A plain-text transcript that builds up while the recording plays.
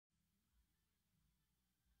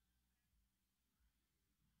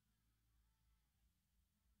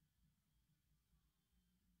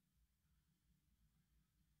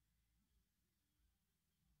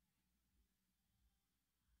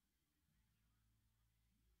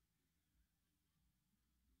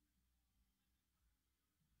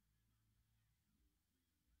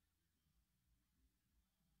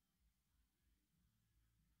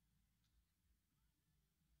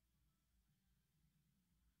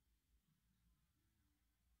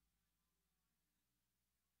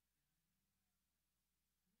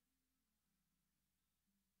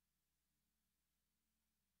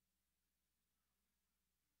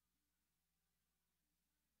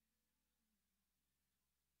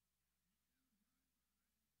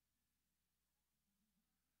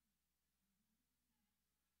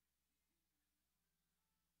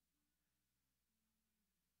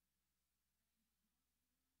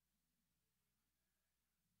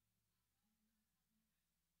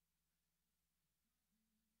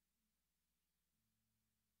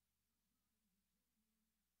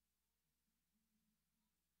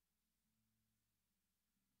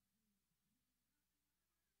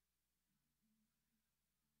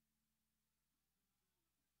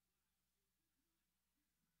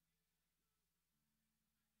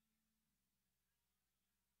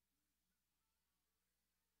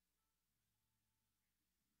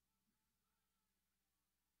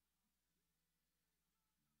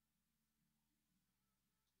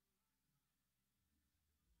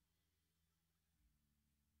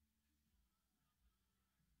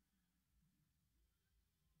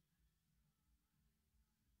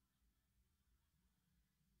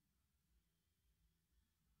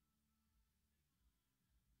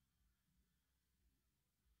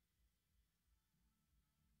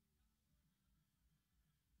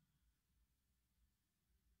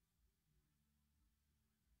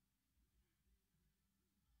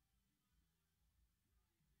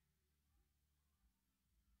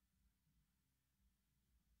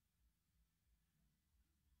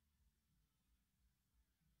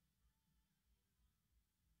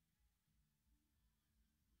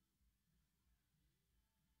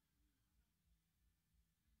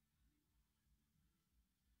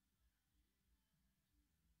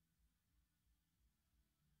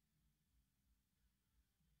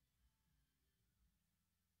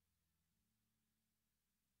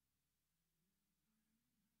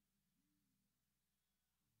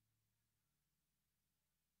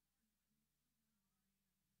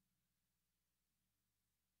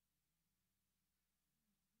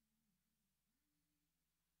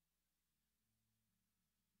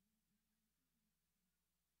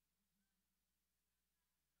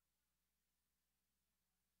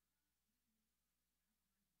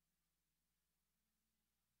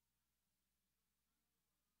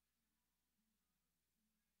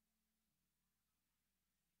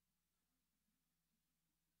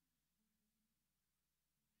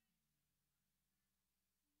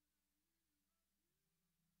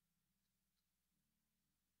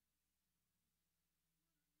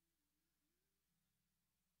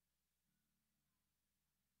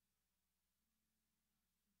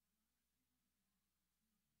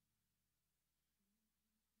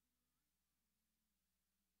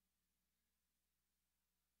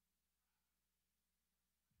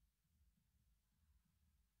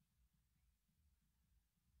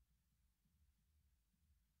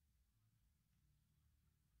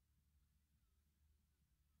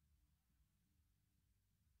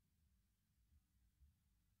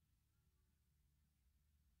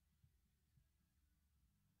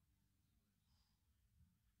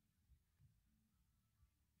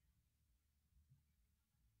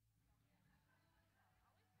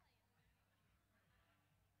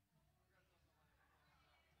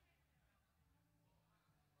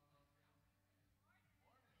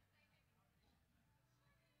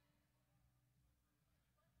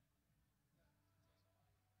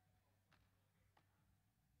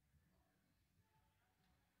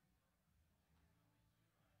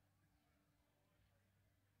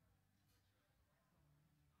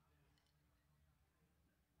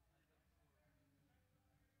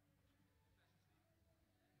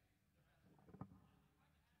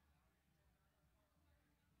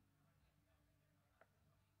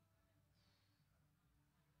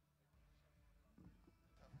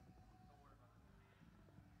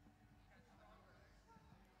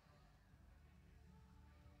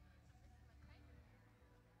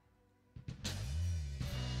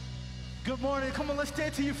Good morning. Come on, let's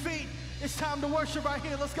stand to your feet. It's time to worship right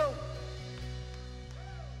here. Let's go.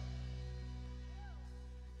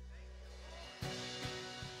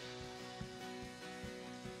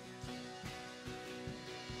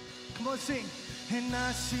 Come on, sing. And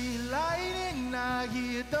I see lightning, I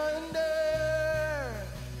hear thunder.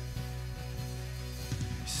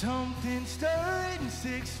 Something stirring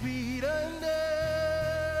 6 feet under.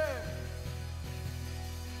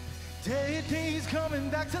 Dead things coming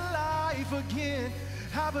back to life again.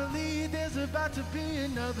 I believe there's about to be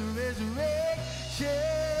another resurrection.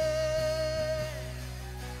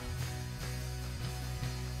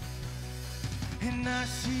 And I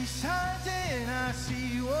see signs and I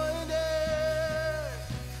see wonders.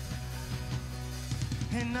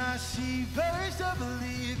 And I see bursts of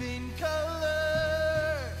living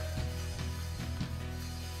color.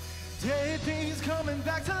 Dead things coming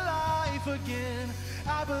back to life again.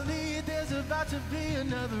 I believe there's about to be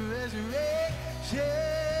another resurrection.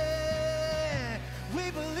 We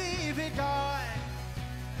believe it, God.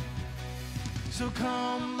 So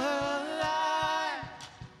come alive,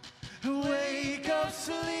 wake up,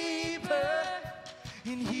 sleeper,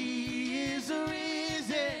 and He is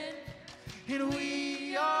risen, and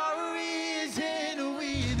we are risen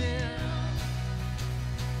with Him.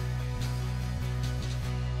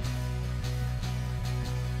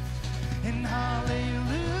 And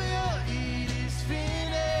hallelujah, it is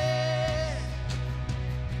finished.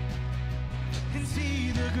 And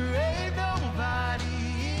see the grave, nobody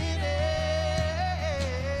in it.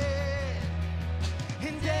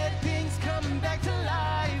 And dead things coming back to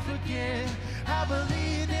life again. I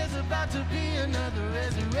believe there's about to be another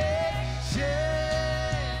resurrection.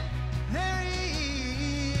 There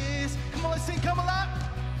He is. Come on, let's sing, come alive.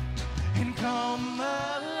 And come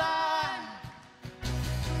alive.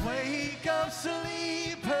 Wake up,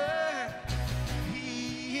 sleeper,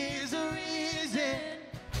 He is risen.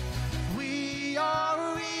 We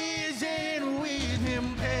are risen with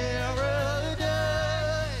Him. Paradise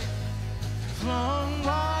flung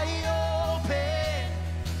wide open.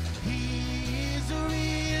 He is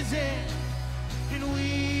risen, and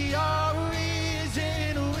we are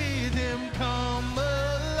risen with Him. Come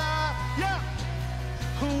alive, yeah.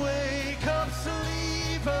 Wake up,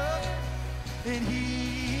 sleeper, and He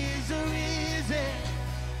risen,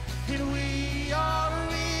 and we are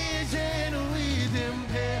risen with Him.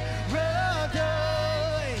 Paradise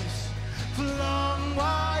flung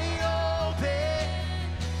wide open,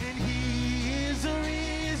 and He is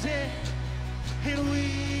risen, and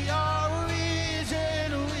we are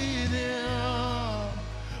risen with Him.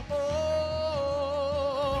 Oh,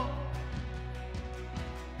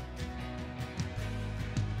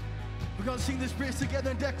 we're gonna sing this bridge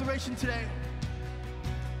together in declaration today.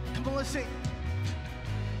 Come on, let's sing.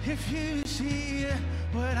 If you see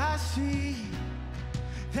what I see,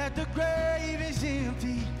 that the grave is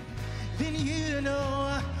empty, then you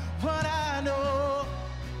know what I know.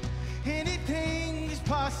 Anything is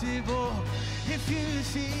possible. If you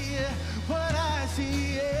see what I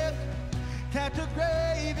see, that the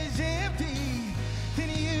grave is empty, then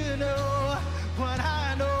you know what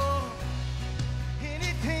I know.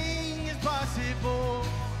 Anything is possible.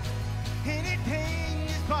 Anything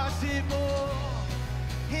is possible.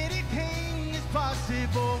 Anything is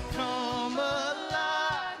possible. Come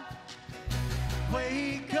alive.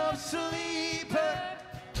 Wake up, sleeper.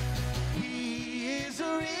 He is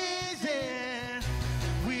risen.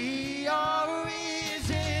 We are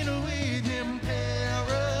risen with Him.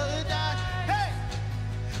 Paradise, hey,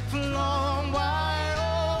 flung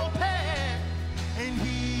wide open, and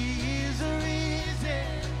He is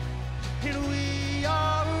risen, and we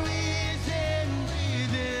are risen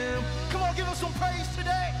with Him. Come on, give us some praise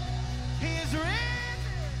today. He is risen.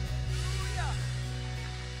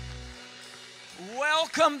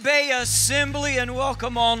 Welcome, Bay Assembly, and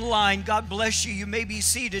welcome online. God bless you. You may be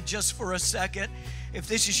seated just for a second. If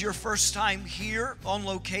this is your first time here on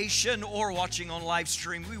location or watching on live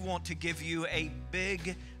stream, we want to give you a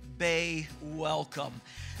big Bay welcome.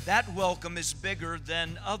 That welcome is bigger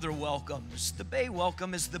than other welcomes. The Bay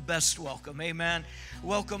welcome is the best welcome. Amen.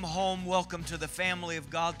 Welcome home. Welcome to the family of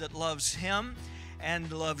God that loves Him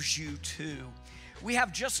and loves you too. We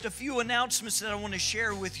have just a few announcements that I want to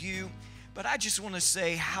share with you. But I just want to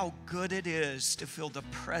say how good it is to feel the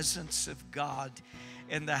presence of God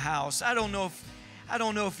in the house. I don't know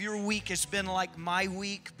if your week has been like my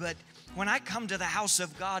week, but when I come to the house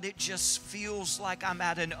of God, it just feels like I'm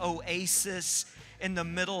at an oasis in the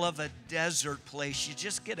middle of a desert place. You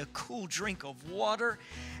just get a cool drink of water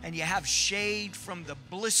and you have shade from the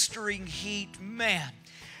blistering heat. Man,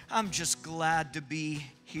 I'm just glad to be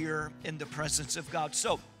here in the presence of God.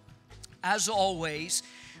 So, As always,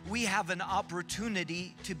 we have an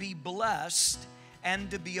opportunity to be blessed and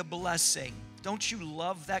to be a blessing. Don't you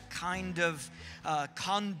love that kind of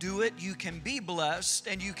conduit? You can be blessed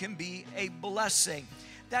and you can be a blessing.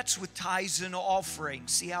 That's with tithes and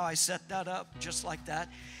offerings. See how I set that up? Just like that.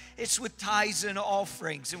 It's with tithes and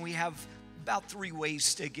offerings, and we have about 3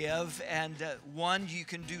 ways to give. And one, you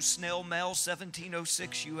can do snail mail,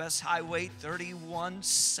 1706 U.S. Highway 31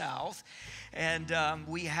 South. And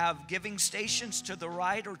we have giving stations to the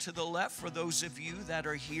right or to the left for those of you that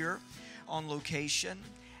are here on location.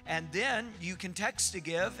 And then you can text to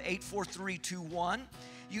give, 84321.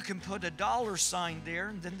 You can put a $sign there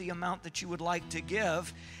and then the amount that you would like to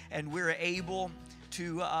give, and we're able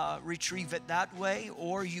to retrieve it that way.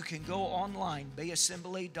 Or you can go online,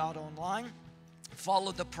 bayassembly.online.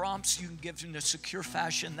 Follow the prompts. You can give in a secure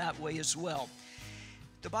fashion that way as well.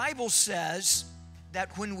 The Bible says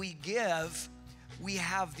that when we give, we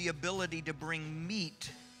have the ability to bring meat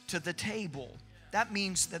to the table. That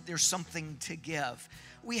means that there's something to give.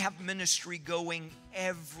 We have ministry going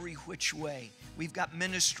every which way. We've got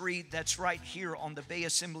ministry that's right here on the Bay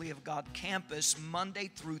Assembly of God campus, Monday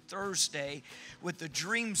through Thursday with the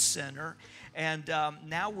Dream Center. And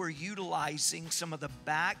now we're utilizing some of the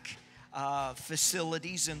back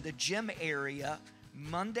facilities in the gym area,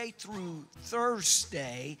 Monday through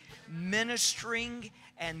Thursday, ministering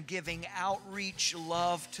and giving outreach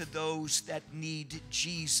love to those that need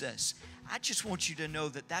Jesus. I just want you to know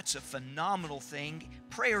that that's a phenomenal thing.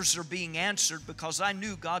 Prayers are being answered because I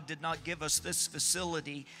knew God did not give us this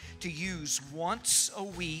facility to use once a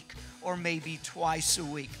week or maybe twice a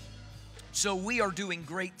week. So we are doing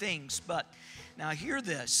great things. But now hear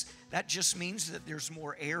this. That just means that there's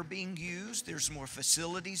more air being used. There's more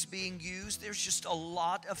facilities being used. There's just a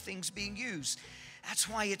lot of things being used. That's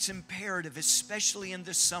why it's imperative, especially in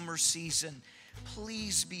the summer season,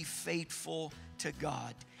 please be faithful to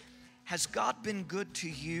God. Has God been good to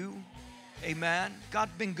you? Amen. God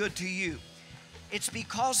been good to you. It's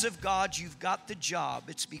because of God you've got the job.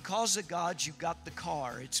 It's because of God you've got the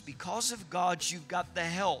car. It's because of God you've got the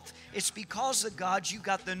health. It's because of God you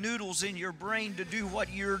got the noodles in your brain to do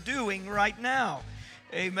what you're doing right now.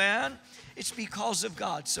 Amen. It's because of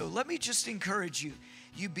God. So let me just encourage you.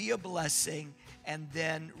 You be a blessing and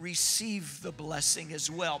then receive the blessing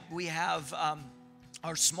as well. We have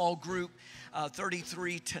our small group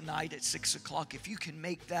 33 tonight at 6 o'clock. If you can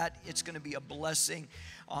make that, it's going to be a blessing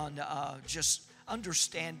on just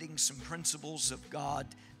understanding some principles of God,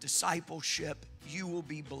 discipleship. You will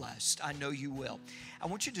be blessed. I know you will. I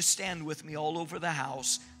want you to stand with me all over the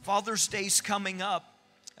house. Father's Day's coming up.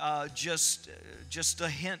 Just a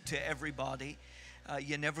hint to everybody.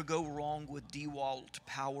 You never go wrong with DeWalt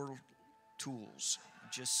power tools.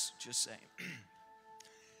 Just saying.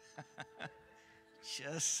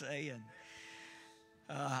 Just saying.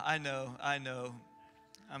 I know.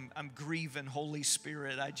 I'm grieving, Holy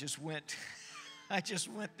Spirit. I just went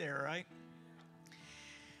there, right?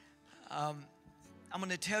 I'm going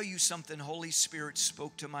to tell you something. Holy Spirit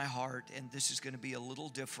spoke to my heart, and this is going to be a little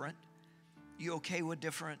different. You okay with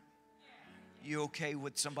different? You okay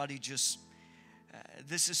with somebody just?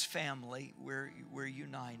 This is family. We're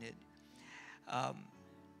united.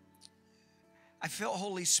 I felt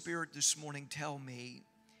Holy Spirit this morning tell me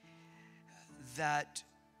that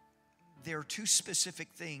there are 2 specific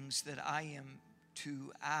things that I am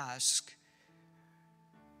to ask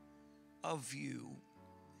of you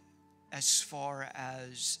as far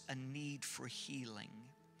as a need for healing.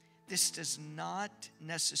 This does not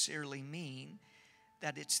necessarily mean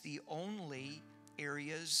that it's the only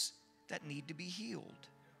areas that need to be healed.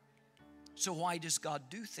 So why does God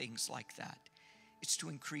do things like that? It's to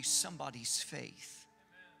increase somebody's faith.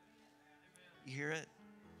 You hear it?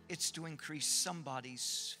 It's to increase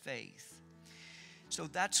somebody's faith. So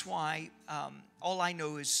that's why all I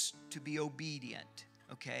know is to be obedient,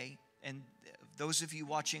 okay? And those of you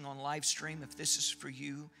watching on live stream, if this is for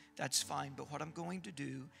you, that's fine. But what I'm going to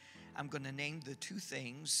do, I'm going to name the 2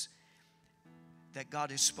 things that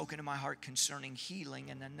God has spoken to my heart concerning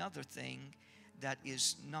healing, and another thing that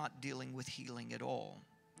is not dealing with healing at all.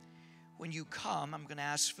 When you come, I'm going to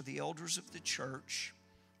ask for the elders of the church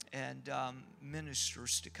and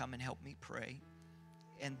ministers to come and help me pray.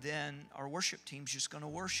 And then our worship team's just going to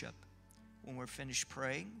worship. When we're finished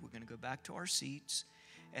praying, we're going to go back to our seats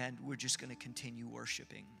and we're just going to continue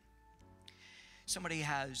worshiping. Somebody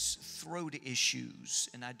has throat issues,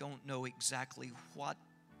 and I don't know exactly what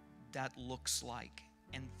that looks like,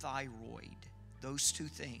 and thyroid. Those 2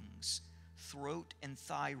 things, throat and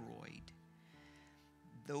thyroid.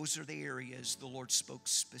 Those are the areas the Lord spoke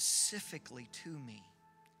specifically to me.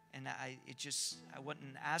 And I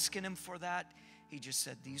wasn't asking him for that. He just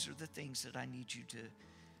said, these are the things that I need you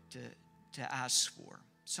to ask for.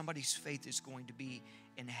 Somebody's faith is going to be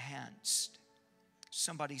enhanced.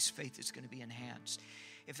 Somebody's faith is going to be enhanced.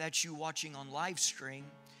 If that's you watching on live stream,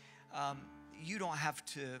 you don't have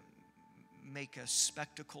to make a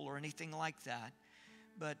spectacle or anything like that.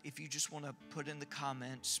 But if you just want to put in the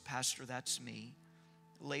comments, Pastor, that's me.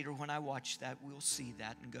 Later when I watch that, we'll see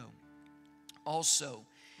that and go. Also,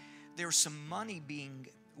 there's some money being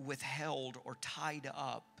withheld or tied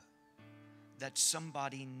up that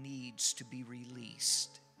somebody needs to be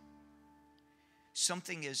released.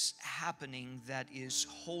 Something is happening that is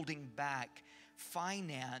holding back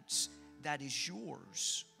finance that is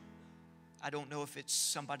yours. I don't know if it's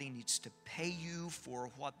somebody needs to pay you for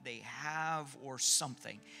what they have or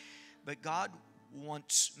something. But God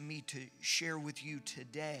wants me to share with you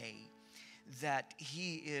today that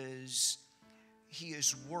He is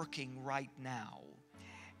working right now.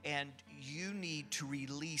 And you need to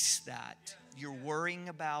release that. You're worrying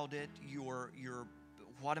about it. You're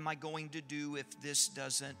what am I going to do if this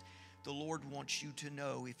doesn't? The Lord wants you to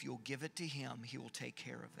know if you'll give it to Him, He will take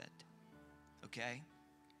care of it. Okay?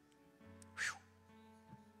 Whew.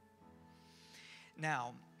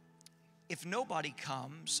 Now, if nobody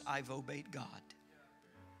comes, I've obeyed God.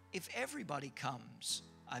 If everybody comes,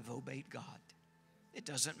 I've obeyed God. It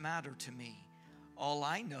doesn't matter to me. All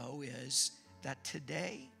I know is that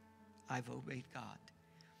today I've obeyed God.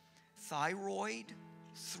 Thyroid,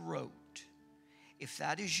 throat. If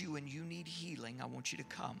that is you and you need healing, I want you to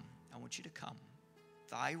come. I want you to come.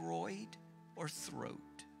 Thyroid or throat.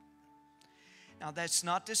 Now, that's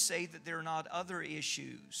not to say that there are not other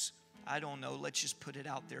issues. I don't know, let's just put it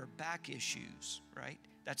out there, back issues, right?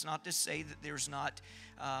 That's not to say that there's not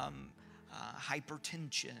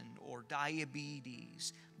hypertension or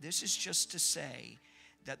diabetes. This is just to say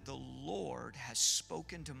that the Lord has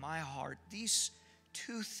spoken to my heart these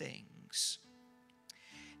two things.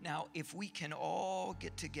 Now, if we can all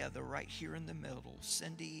get together right here in the middle,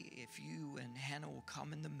 Cindy, if you and Hannah will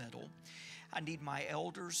come in the middle. I need my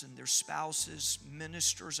elders and their spouses,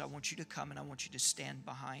 ministers. I want you to come and I want you to stand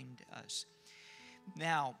behind us.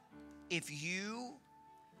 Now, if you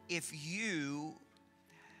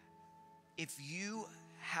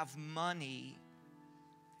have money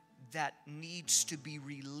that needs to be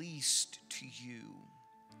released to you,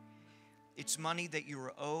 it's money that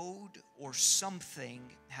you're owed or something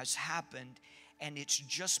has happened and it's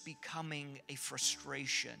just becoming a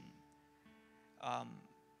frustration.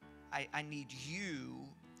 I need you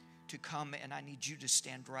to come and I need you to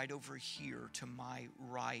stand right over here to my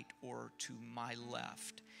right or to my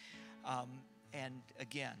left. And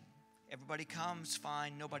again, everybody comes,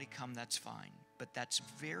 fine. Nobody come, that's fine. But that's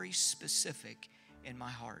very specific in my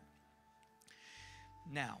heart.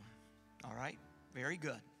 Now, all right, very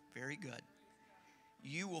good, very good.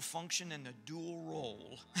 You will function in a dual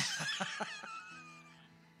role.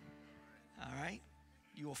 All right?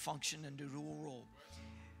 You will function in a dual role.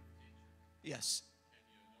 Yes.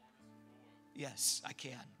 Yes, I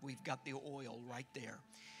can. We've got the oil right there.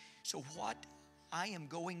 So what I am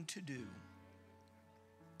going to do,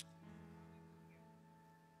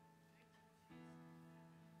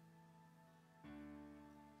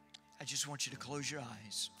 I just want you to close your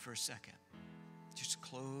eyes for a second. Just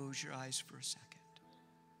close your eyes for a second.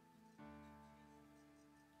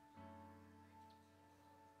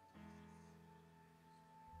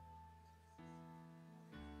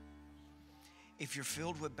 If you're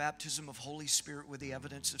filled with baptism of Holy Spirit with the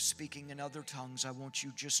evidence of speaking in other tongues, I want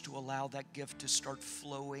you just to allow that gift to start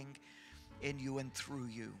flowing in you and through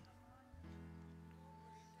you.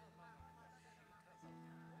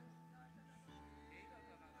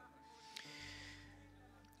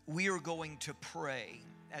 We are going to pray.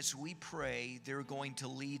 As we pray, they're going to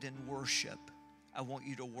lead in worship. I want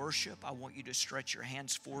you to worship. I want you to stretch your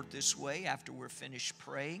hands forward this way. After we're finished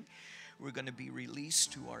praying, we're going to be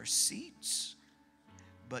released to our seats.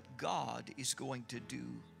 But God is going to do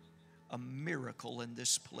a miracle in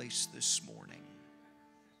this place this morning.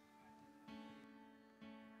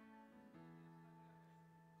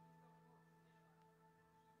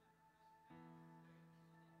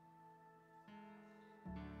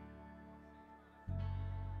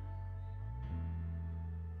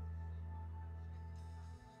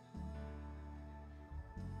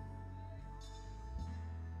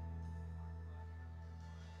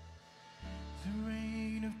 The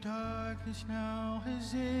reign of darkness now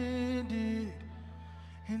has ended,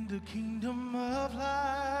 in the kingdom of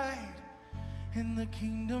light, in the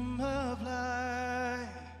kingdom of light.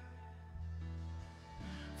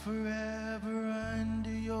 Forever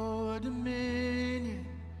under your dominion,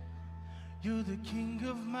 You're the king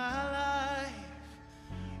of my life.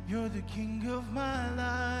 You're the king of my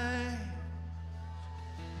life.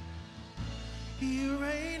 You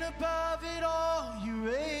reign above it all. You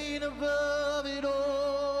reign above it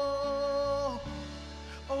all.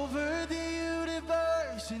 Over the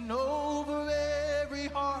universe and over every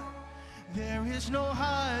heart, there is no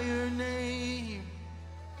higher name.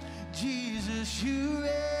 Jesus, you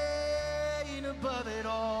reign above it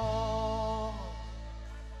all.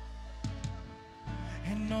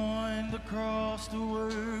 And on the cross the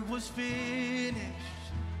work was finished.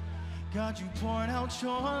 God, you poured out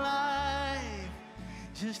your life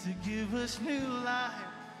just to give us new life.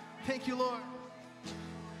 Thank you, Lord.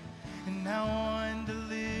 And now on the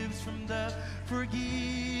lips from the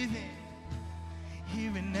forgiven,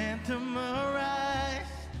 hear an anthem arise.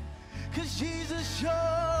 'Cause Jesus, you're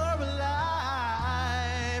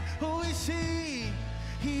alive. Oh, we see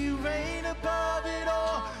you reign above it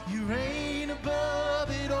all. You reign above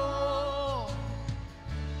it all.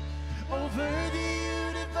 Over the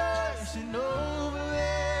universe and over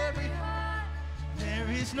every heart, there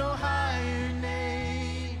is no higher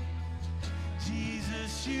name.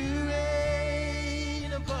 Jesus, you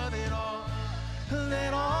reign above it all.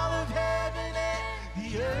 Let all of heaven and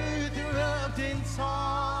the earth erupt in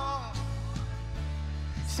song.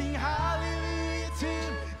 Sing hallelujah to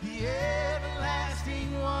the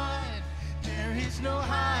everlasting one. There is no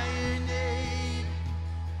higher name.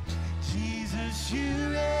 Jesus,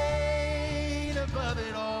 you reign above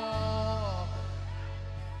it all.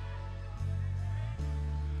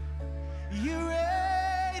 You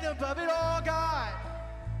reign above it all, God.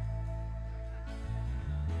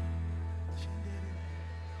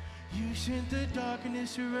 You sent the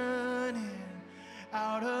darkness running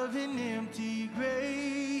out of an empty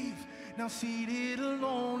grave. Now seated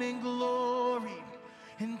alone in glory,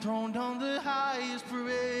 enthroned on the highest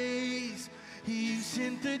praise. You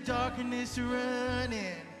sent the darkness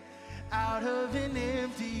running out of an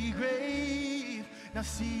empty grave. Now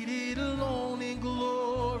seated alone in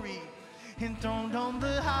glory, enthroned on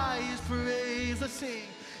the highest praise. Let's sing.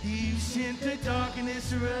 You sent the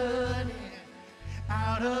darkness running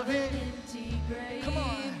out of an empty grave. Come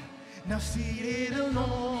on. Now seated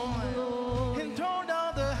alone, enthroned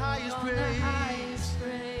on the highest praise.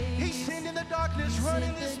 He's sending the darkness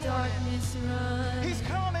running this morning. He's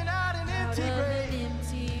coming out an empty grave.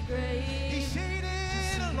 He's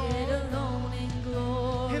seated alone in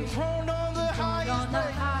glory, enthroned on the highest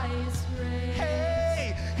praise.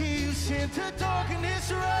 Hey, he sent the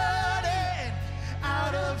darkness running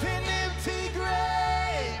out of an empty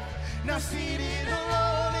grave. Now seated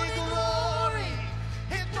alone in glory,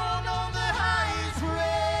 enthroned on the highest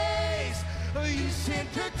praise. Oh, you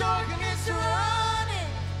sent the darkness running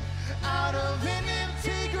out of an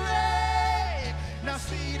empty grave. Now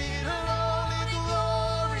seated alone in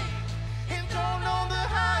glory, enthroned on the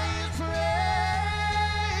highest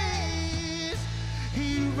praise.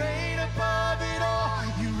 You reign above it all.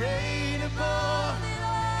 You reign above it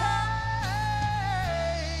all.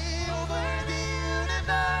 Hey, over the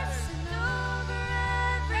universe.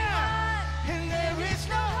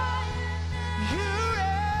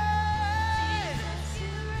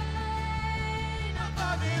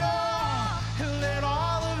 Let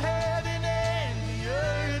all of heaven and the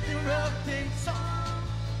earth erupt in song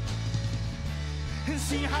and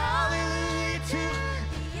sing hallelujah to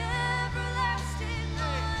the everlasting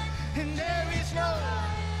one. And there is no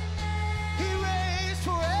He reigns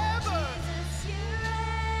forever. Jesus, you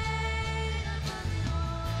reign above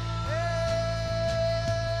all.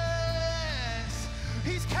 Yes,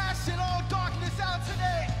 He's casting all darkness out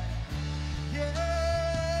today. Yeah.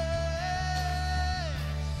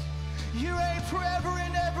 You reign forever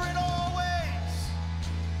and ever and always.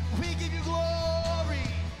 We give you glory.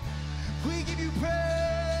 We give you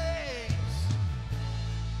praise.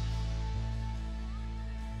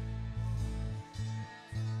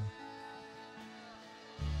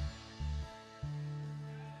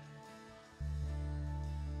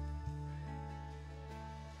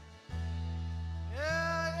 Yeah.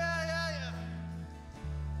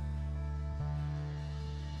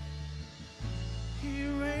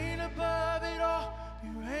 You reign above it all.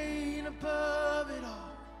 You reign above it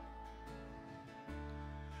all.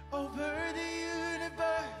 Over the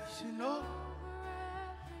universe and over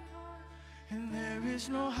every heart. And there is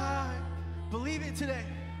no high. Believe it today.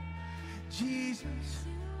 Jesus.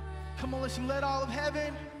 Come on, listen. Let all of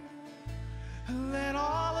heaven. Let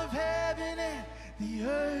all of heaven and the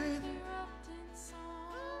earth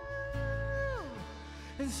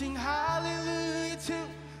and sing hallelujah to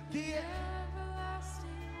the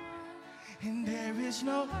and there is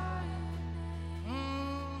no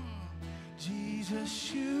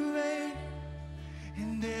Jesus, you reign,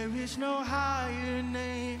 and there is no higher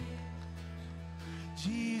name.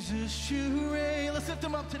 Jesus, you reign. Let's lift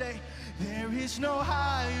him up today. There is no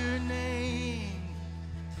higher name.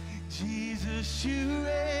 Jesus, you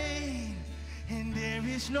reign, and there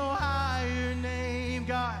is no higher name.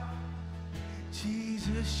 God,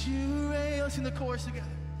 Jesus, you reign. Let's sing the chorus together.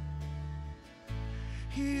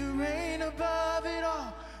 You reign above it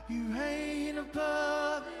all. You reign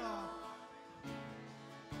above it all.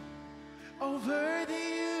 Over the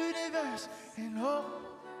universe and over.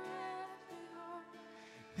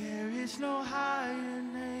 There is no higher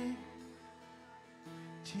name.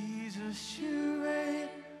 Jesus, you reign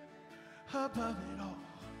above it all.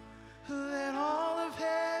 Let all of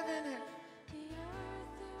heaven and the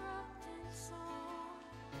earth erupt in song.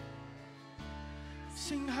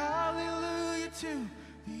 Sing hallelujah to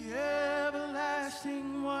the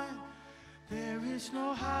everlasting one. There is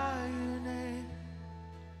no higher name.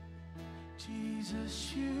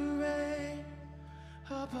 Jesus, you reign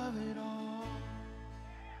above it all.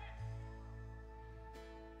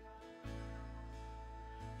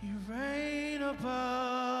 You reign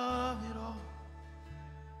above it all.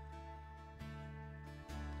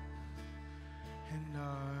 And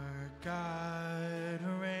our God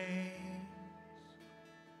reigns.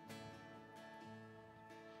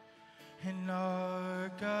 And our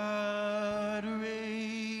God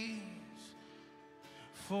reigns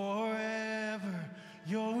forever.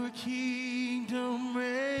 Your kingdom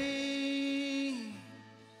reigns.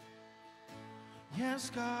 Yes,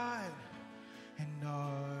 God. And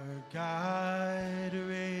our God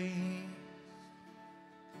reigns.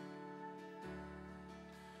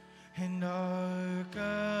 And our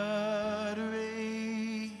God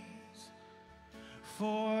reigns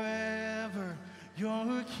forever.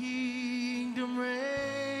 Your kingdom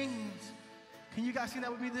reigns. Can you guys sing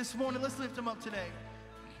that with me this morning? Let's lift him up today.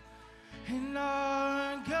 And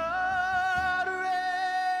our God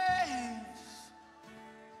reigns.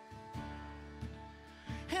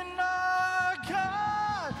 And our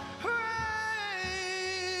God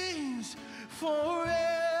reigns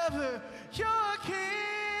forever. Your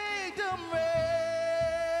kingdom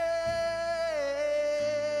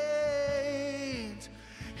reigns.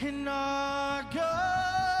 And our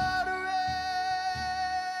God reigns.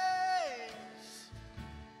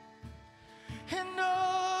 And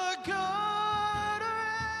our God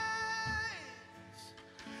reigns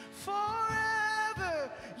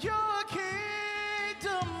forever. Your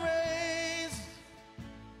kingdom reigns.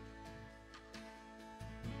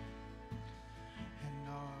 And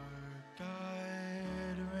our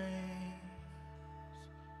God reigns.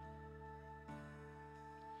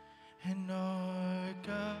 And our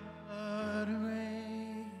God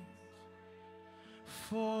reigns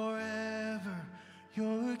forever.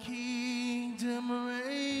 Your kingdom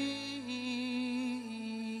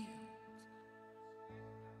reigns.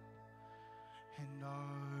 And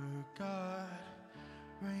our God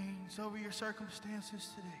reigns over your circumstances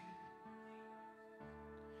today.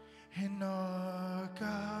 And our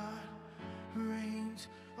God reigns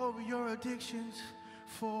over your addictions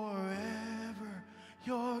forever.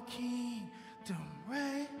 Your kingdom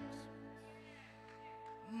reigns.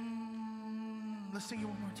 Let's sing it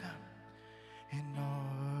one more time. And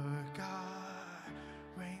our God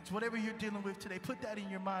reigns. Whatever you're dealing with today, put that in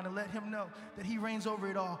your mind and let him know that he reigns over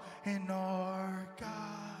it all. And our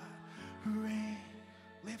God reigns.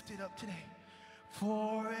 Lift it up today.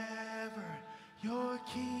 Forever your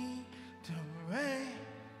kingdom reigns.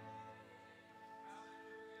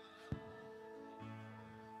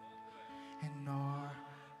 And our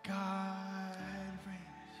God reigns.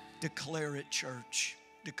 Declare it, church.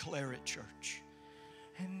 Declare it, church.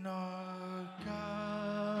 And our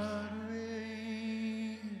God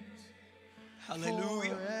reigns.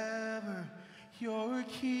 Hallelujah. Forever your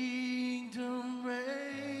kingdom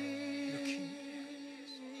reigns. Your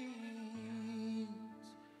kingdom.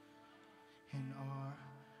 And our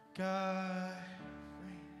God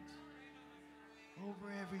reigns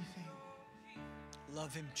over everything.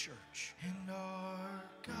 Love him, church. And our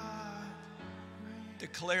God reigns.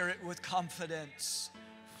 Declare it with confidence.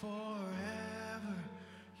 Forever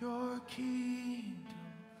your kingdom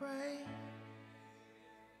reigns.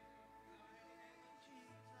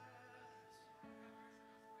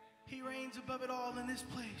 He reigns above it all in this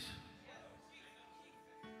place.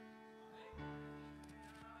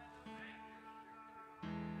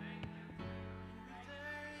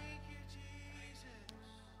 Thank you, Jesus.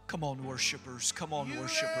 Come on, worshipers. Come on, You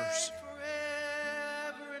worshipers. reign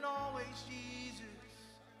forever and always, Jesus.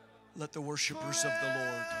 Let the worshipers of the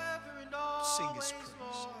Lord Forever and sing his always, praise.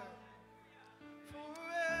 Lord.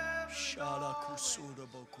 Forever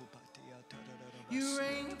You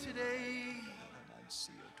reign today,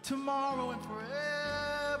 tomorrow, and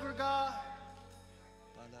forever, God.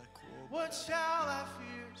 What shall I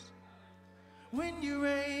fear when you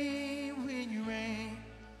reign, when you reign?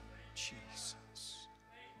 Jesus.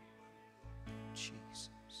 Jesus.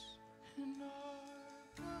 And our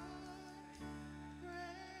God reigns.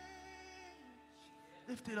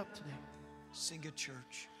 Lift it up today. Sing it,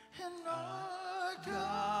 church. And our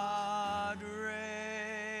God reigns.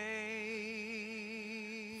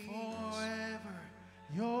 forever,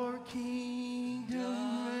 your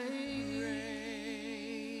kingdom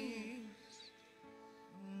reigns.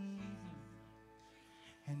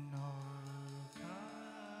 And our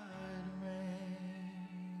God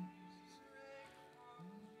reigns.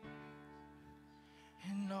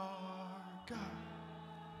 And our God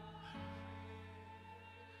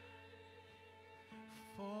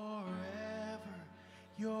forever,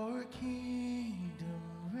 your kingdom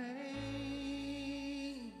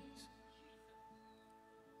reigns.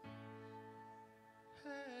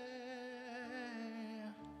 Hey.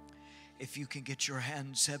 If you can get your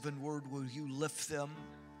hands heavenward, will you lift them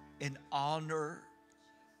in honor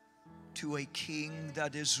to a King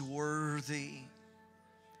that is worthy,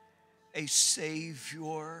 a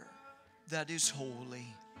Savior that is holy,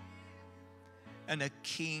 and a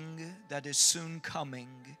King that is soon coming,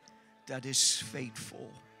 that is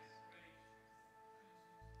faithful.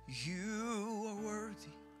 You are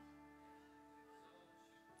worthy.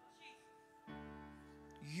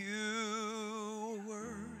 You are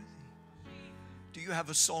worthy. Do you have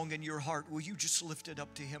a song in your heart? Will you just lift it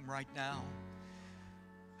up to Him right now?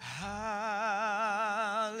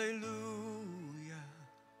 Hallelujah.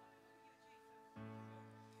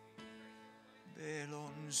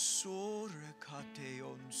 Belon sore kate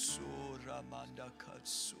on sora manda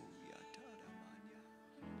katsuya taramanya.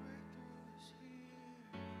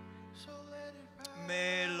 So let it rise.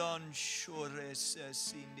 Melon shore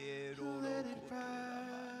sesinero Let it rise.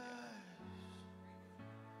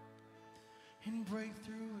 And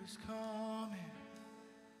breakthrough is coming.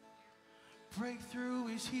 Breakthrough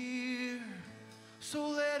is here. So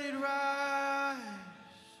let it rise.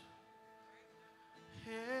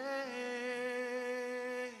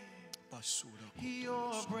 Hey.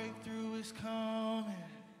 Your breakthrough is coming.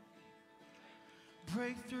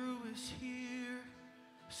 Breakthrough is here.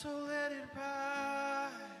 So let it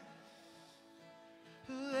rise.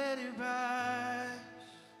 Let it rise.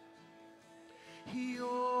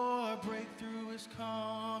 Your breakthrough is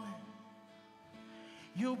coming.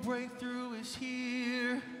 Your breakthrough is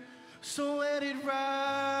here. So let it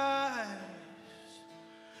rise.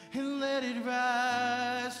 And let it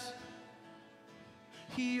rise.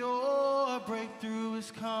 Your breakthrough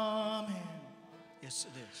is coming. Yes,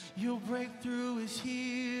 it is. Your breakthrough is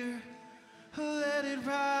here. Let it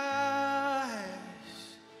rise.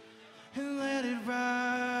 And let it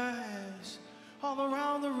rise. All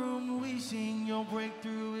around the room we sing, your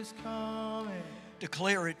breakthrough is coming.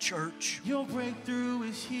 Declare it, church. Your breakthrough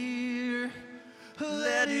is here.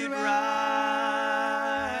 Let it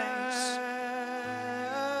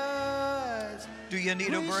rise. Do you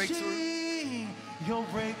need a We breakthrough? sing, your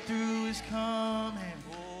breakthrough is coming.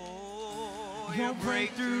 Oh, Your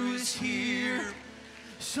breakthrough is here.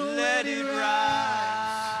 So Let it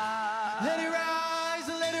rise. Let it rise,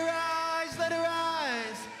 let it rise, let it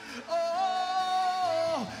rise.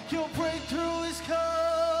 Oh, your breakthrough is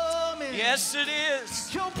coming. Yes, it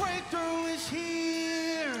is. Your breakthrough is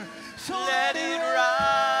here. So Let it rise.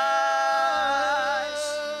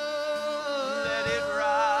 Let it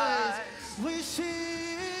rise. We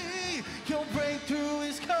see your breakthrough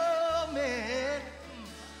is coming.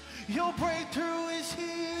 Your breakthrough is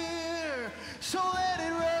here. So let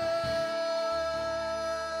it rise.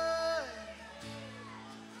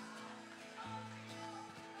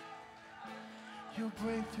 Your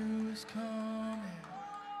breakthrough is coming.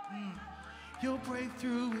 Your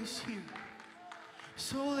breakthrough is here.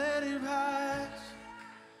 So let it rise.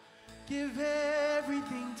 Give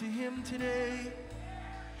everything to Him today.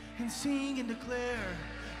 And sing and declare,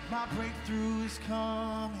 my breakthrough is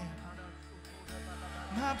coming.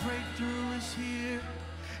 My breakthrough is here.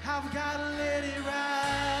 I've got to let it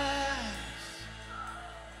rise.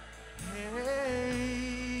 Hey,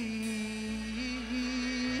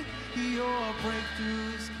 your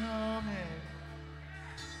breakthrough is coming.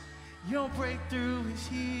 Your breakthrough is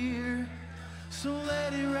here. So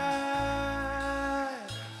let it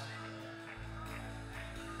rise.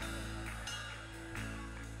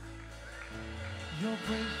 Your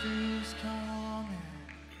breakthrough is coming.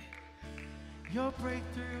 Your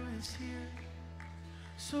breakthrough is here.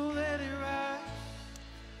 So let it rise.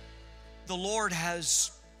 the Lord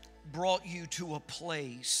has brought you to a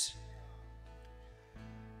place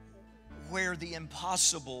where the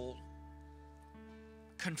impossible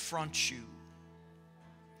confronts you.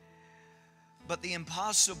 But the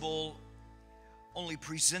impossible only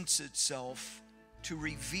presents itself to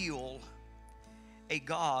reveal a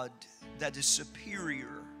God that is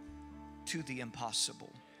superior to the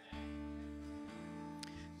impossible.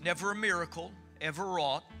 Never a miracle ever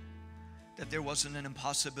wrought that there wasn't an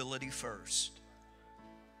impossibility first.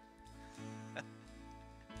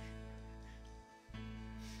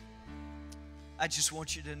 I just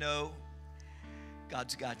want you to know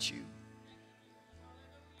God's got you.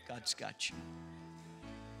 God's got you.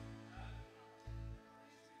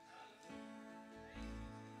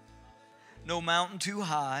 No mountain too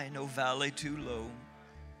high, no valley too low.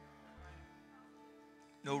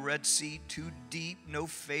 No Red Sea too deep, no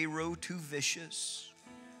Pharaoh too vicious.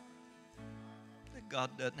 That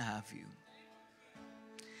God doesn't have you.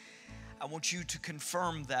 I want you to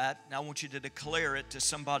confirm that, and I want you to declare it to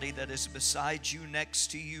somebody that is beside you,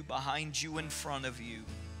 next to you, behind you, in front of you.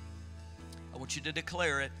 I want you to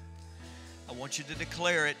declare it. I want you to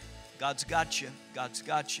declare it. God's got you. God's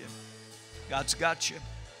got you. God's got you.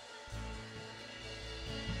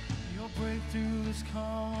 Your breakthrough is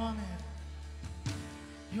coming.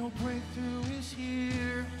 Your breakthrough is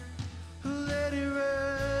here. Let it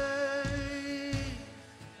rain.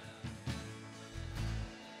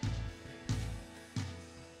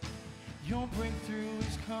 Your breakthrough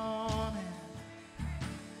is coming.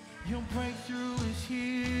 Your breakthrough is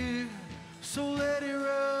here. So let it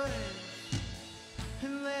rise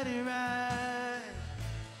and let it rise.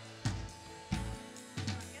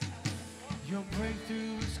 Your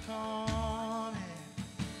breakthrough is coming.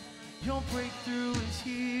 Your breakthrough is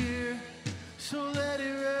here. So let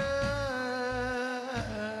it rise.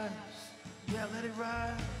 Yeah, let it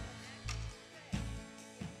rise.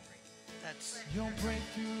 That's your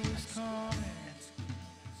breakthrough is coming.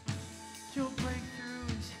 Your breakthrough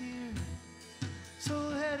is here. So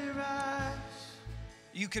let it rise.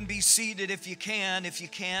 You can be seated if you can. If you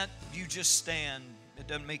can't, you just stand. It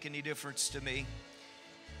doesn't make any difference to me.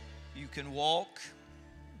 You can walk,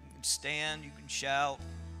 you can stand, you can shout.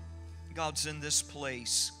 God's in this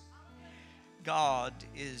place. God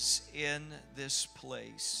is in this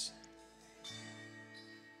place.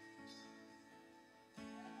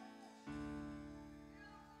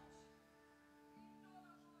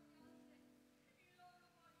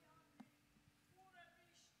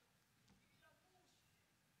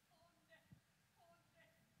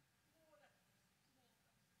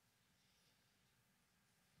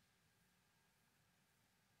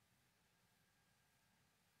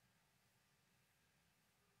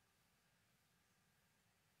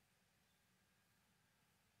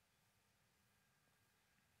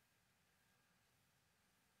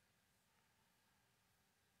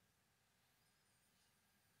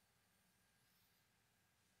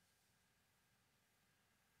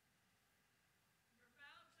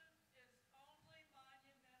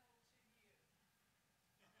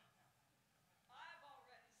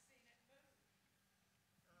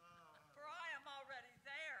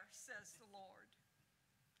 Says the Lord.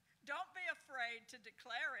 Don't be afraid to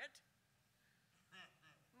declare it.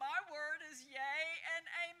 My word is yea and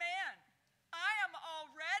amen. I am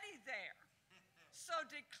already there. So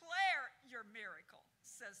declare your miracle,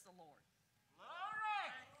 says the Lord. Glory!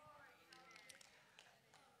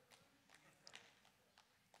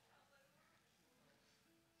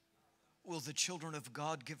 Will the children of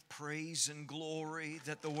God give praise and glory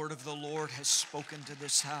that the word of the Lord has spoken to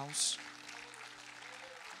this house?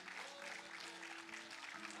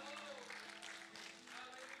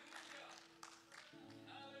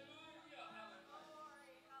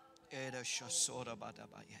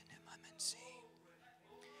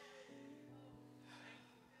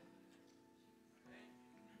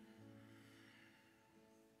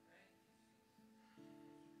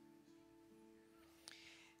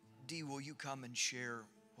 Dee, will you come and share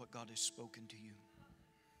what God has spoken to you?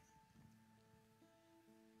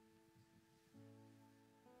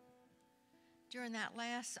 During that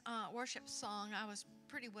last worship song, I was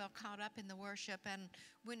pretty well caught up in the worship and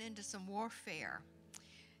went into some warfare.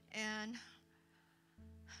 And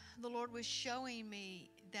the Lord was showing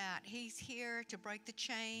me that He's here to break the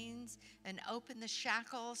chains and open the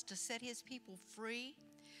shackles to set His people free.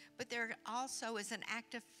 But there also is an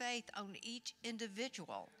act of faith on each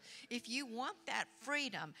individual. If you want that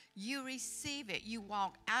freedom, you receive it. You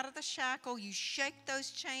walk out of the shackle, you shake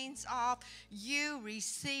those chains off, you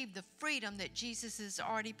receive the freedom that Jesus has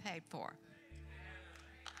already paid for.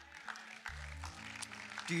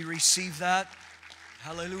 Do you receive that?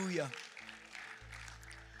 Hallelujah.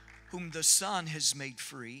 Whom the Son has made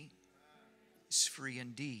free is free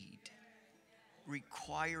indeed.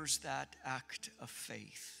 Requires that act of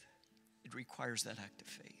faith. It requires that act of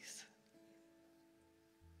faith.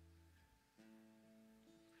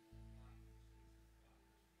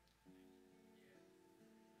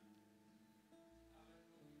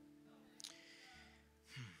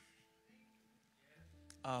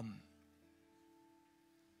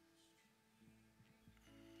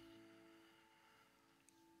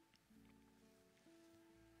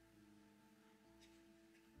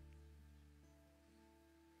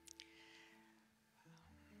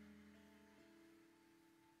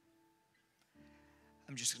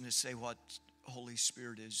 I'm just going to say what Holy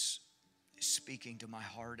Spirit is speaking to my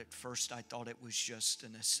heart. At first, I thought it was just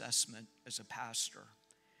an assessment as a pastor.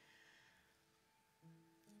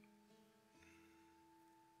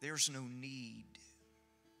 There's no need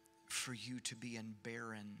for you to be in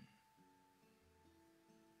barren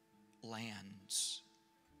lands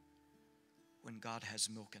when God has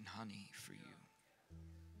milk and honey for you.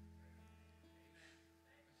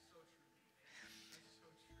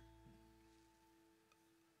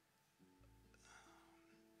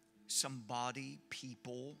 Somebody,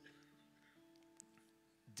 people,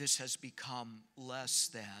 this has become less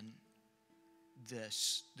than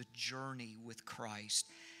this. The journey with Christ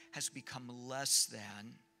has become less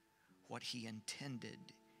than what He intended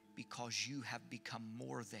because you have become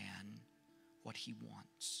more than what He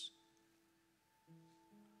wants.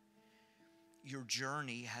 Your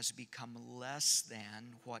journey has become less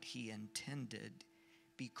than what He intended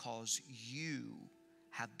because you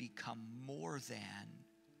have become more than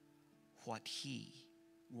what He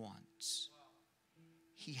wants.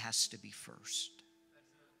 He has to be first.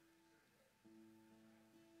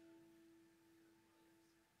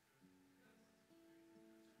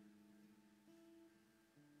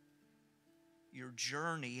 Your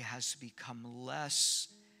journey has become less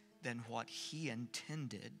than what He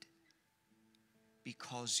intended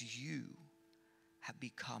because you have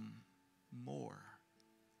become more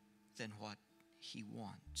than what He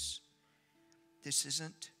wants. This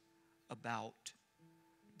isn't about,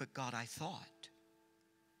 but God, I thought.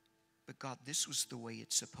 But God, this was the way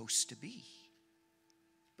it's supposed to be.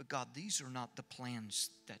 But God, these are not the plans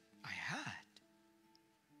that I had.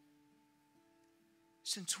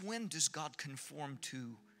 Since when does God conform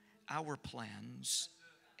to our plans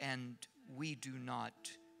and we do not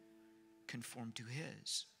conform to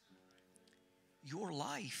His? Your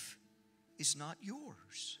life is not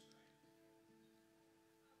yours.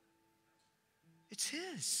 It's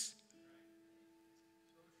His.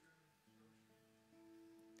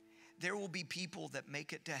 There will be people that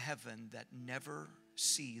make it to heaven that never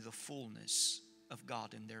see the fullness of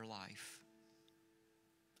God in their life.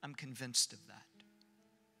 I'm convinced of that.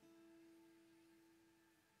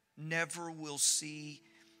 Never will see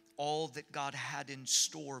all that God had in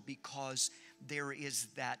store because there is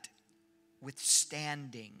that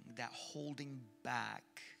withstanding, that holding back,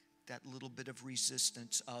 that little bit of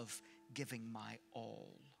resistance of giving my all.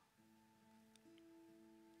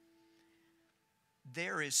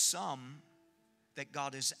 There is some that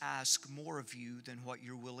God has asked more of you than what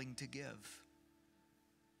you're willing to give.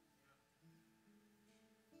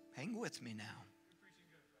 Hang with me now.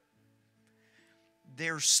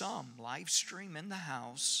 There's some live stream in the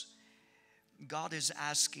house. God is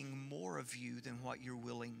asking more of you than what you're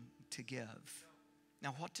willing to give.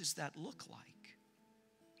 Now, what does that look like?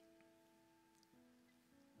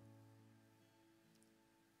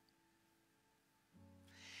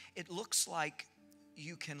 It looks like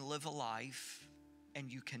you can live a life and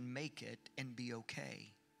you can make it and be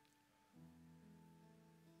okay.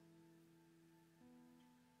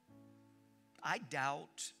 I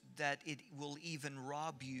doubt that it will even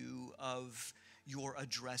rob you of your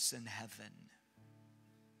address in heaven.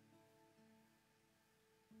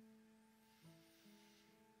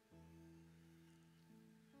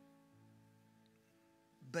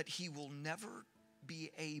 But He will never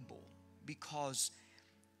be able, because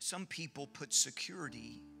some people put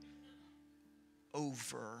security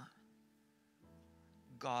over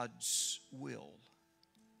God's will.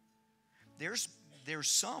 There's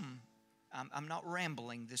some, I'm not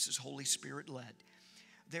rambling, this is Holy Spirit led.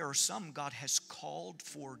 There are some God has called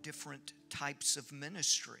for different types of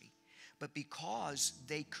ministry, but because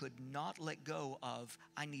they could not let go of,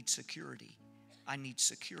 I need security,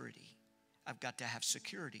 I've got to have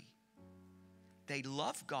security. They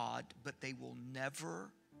love God, but they will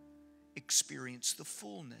never experience the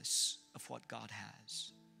fullness of what God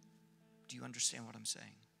has. Do you understand what I'm saying?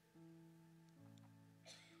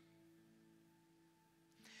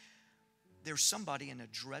 There's somebody in a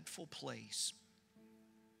dreadful place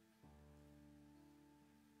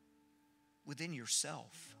within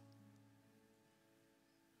yourself.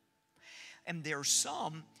 And there are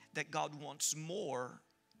some that God wants more,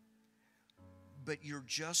 but you're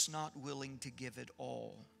just not willing to give it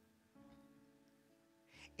all.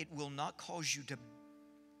 It will not cause you to,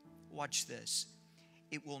 watch this,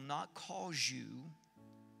 it will not cause you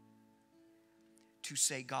to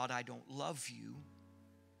say, God, I don't love you,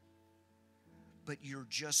 but you're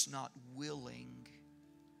just not willing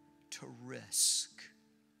to risk.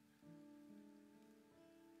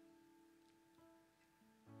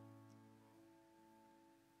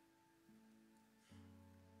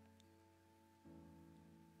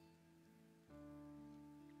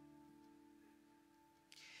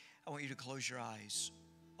 I want you to close your eyes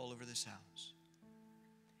all over this house.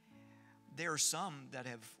 There are some that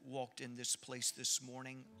have walked in this place this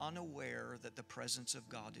morning unaware that the presence of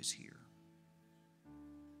God is here.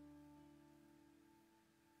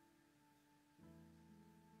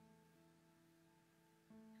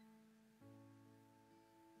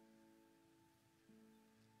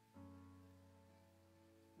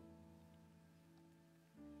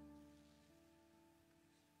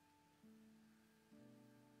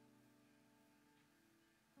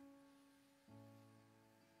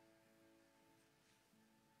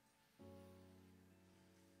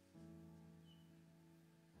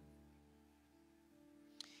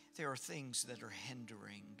 There are things that are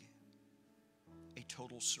hindering a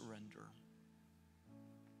total surrender.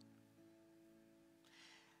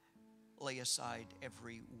 Lay aside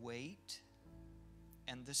every weight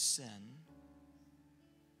and the sin.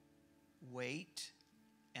 Weight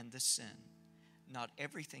and the sin. Not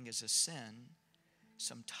everything is a sin.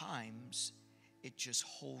 Sometimes it just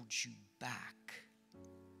holds you back.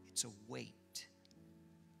 It's a weight.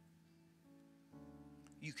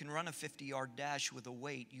 You can run a 50-yard dash with a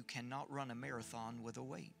weight. You cannot run a marathon with a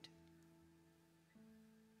weight.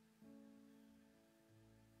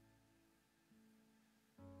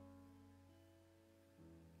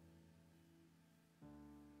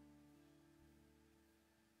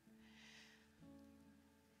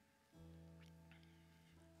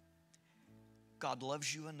 God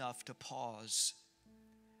loves you enough to pause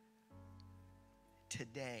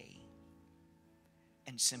today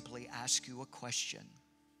and simply ask you a question.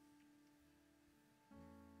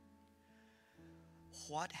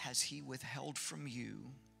 What has He withheld from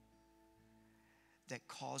you that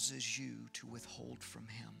causes you to withhold from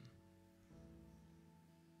Him?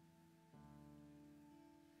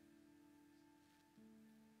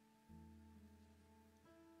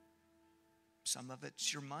 Some of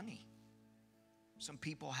it's your money. Some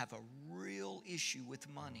people have a real issue with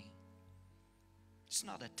money. It's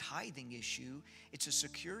not a tithing issue, it's a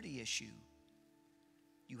security issue.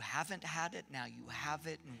 You haven't had it, now you have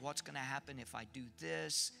it, and what's going to happen if I do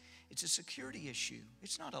this? It's a security issue.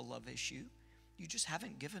 It's not a love issue. You just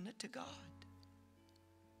haven't given it to God.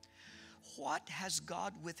 What has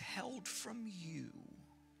God withheld from you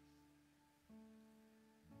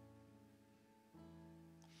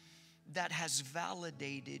that has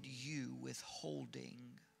validated you withholding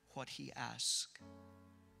what He asked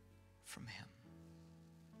from Him?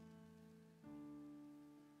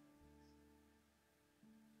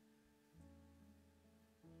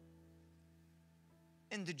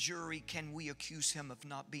 In the jury, can we accuse Him of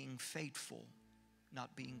not being faithful,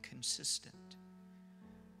 not being consistent,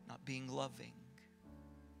 not being loving,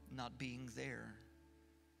 not being there,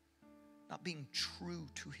 not being true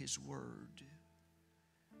to His word?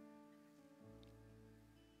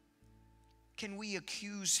 Can we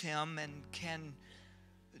accuse Him, and can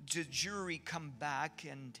the jury come back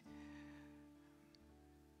and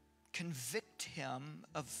convict Him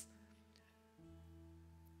of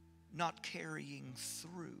not carrying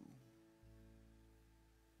through?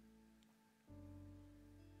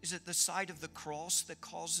 Is it the sight of the cross that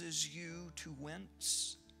causes you to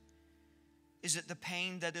wince? Is it the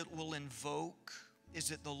pain that it will invoke?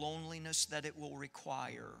 Is it the loneliness that it will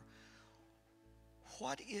require?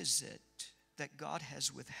 What is it that God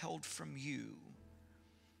has withheld from you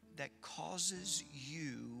that causes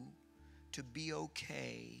you to be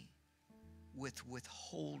okay with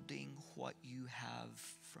withholding what you have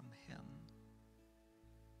from Him?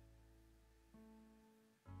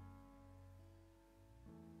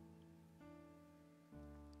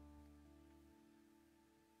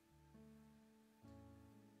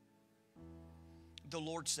 The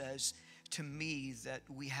Lord says to me that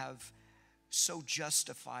we have so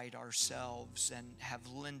justified ourselves and have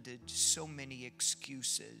lended so many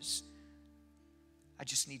excuses. I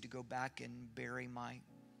just need to go back and bury my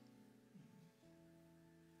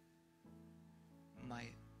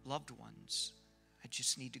loved ones. I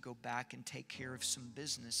just need to go back and take care of some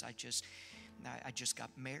business. I just got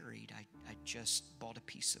married. I just bought a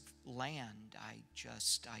piece of land.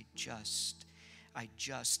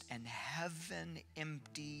 And heaven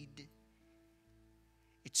emptied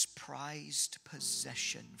its prized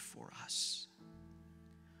possession for us.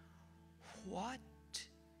 What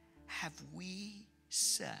have we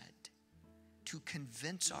said to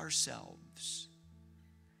convince ourselves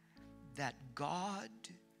that God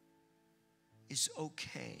is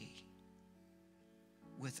okay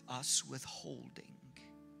with us withholding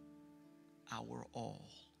our all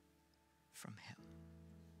from Him?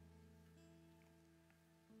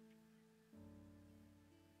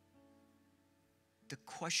 The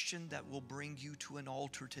question that will bring you to an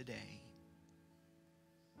altar today: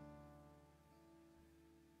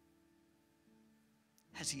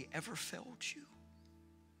 has He ever failed you?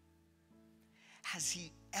 Has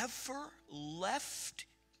He ever left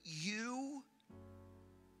you?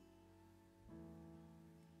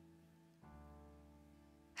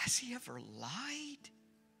 Has He ever lied?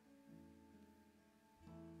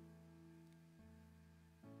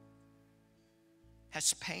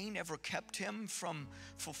 Has pain ever kept Him from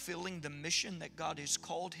fulfilling the mission that God has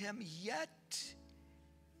called Him? Yet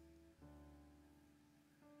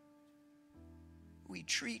we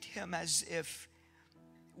treat Him as if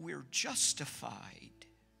we're justified.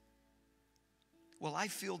 Well, I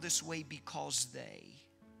feel this way because they.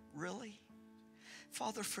 Really?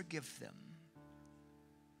 Father, forgive them.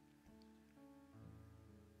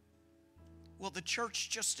 Well, the church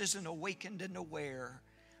just isn't awakened and aware.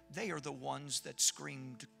 They are the ones that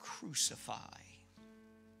screamed, crucify.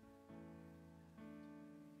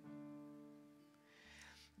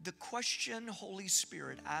 The question Holy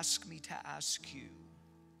Spirit asked me to ask you: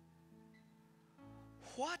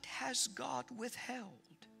 what has God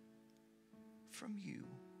withheld from you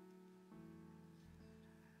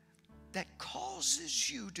that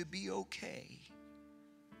causes you to be okay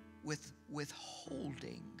with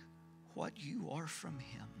withholding what you are from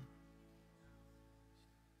Him?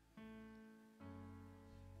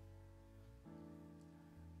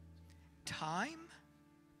 Time,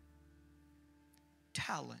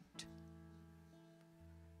 talent,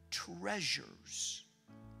 treasures.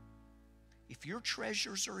 If your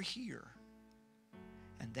treasures are here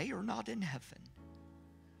and they are not in heaven,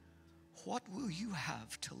 what will you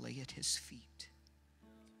have to lay at His feet?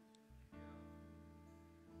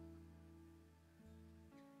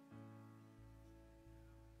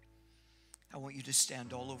 I want you to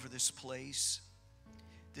stand all over this place.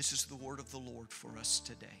 This is the word of the Lord for us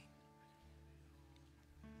today.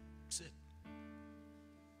 Sit.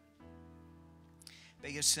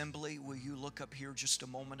 Bay Assembly, will you look up here just a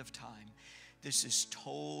moment of time? This is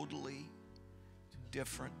totally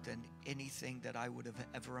different than anything that I would have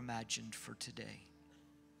ever imagined for today.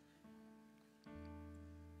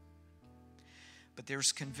 But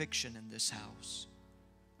there's conviction in this house.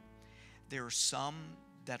 There are some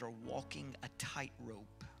that are walking a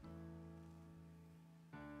tightrope.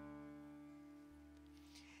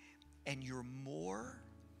 And you're more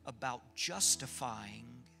about justifying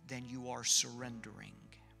than you are surrendering.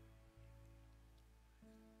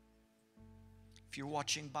 If you're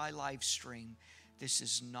watching by live stream, this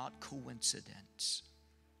is not coincidence.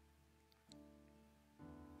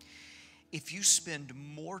 If you spend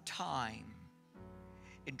more time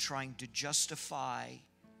in trying to justify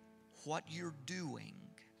what you're doing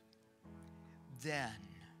than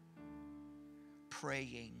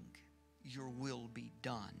praying your will be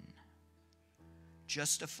done,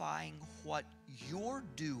 justifying what you're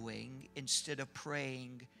doing instead of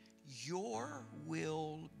praying your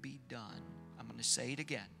will be done. I'm going to say it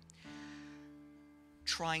again.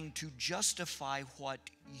 Trying to justify what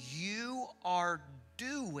you are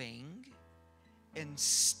doing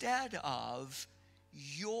instead of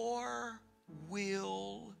your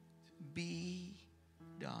will be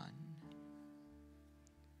done.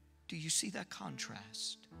 Do you see that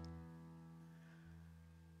contrast?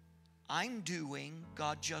 I'm doing,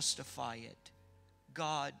 God, justify it.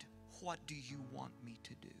 God, what do you want me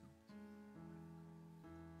to do?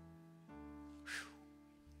 Whew.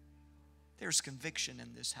 There's conviction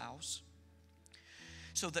in this house,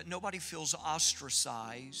 so that nobody feels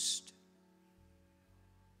ostracized,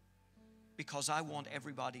 because I want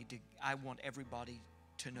everybody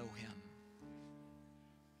to know Him.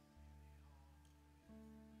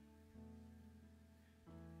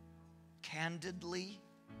 Candidly,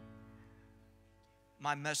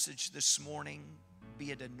 my message this morning, be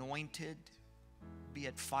it anointed, be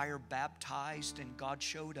it fire baptized and God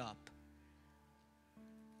showed up,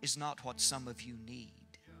 is not what some of you need.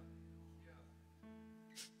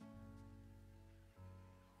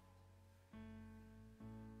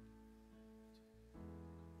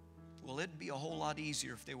 be a whole lot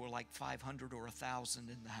easier if there were like 500 or 1,000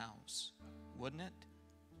 in the house, wouldn't it?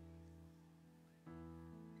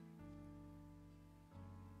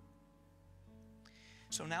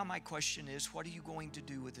 So now my question is, what are you going to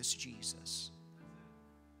do with this Jesus?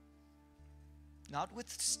 Not with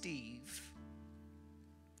Steve.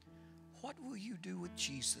 What will you do with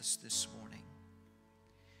Jesus this morning?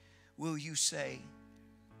 Will you say,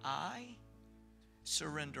 I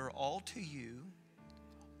surrender all to you,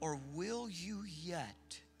 or will you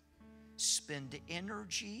yet spend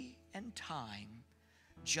energy and time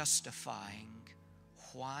justifying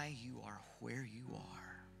why you are where you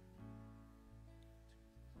are?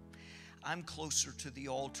 I'm closer to the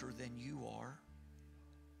altar than you are,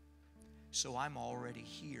 so I'm already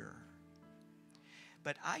here.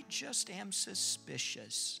 But I just am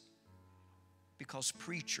suspicious, because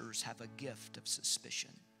preachers have a gift of suspicion.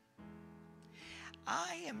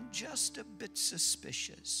 I am just a bit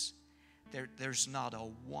suspicious. There's not a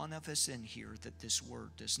one of us in here that this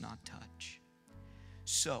word does not touch.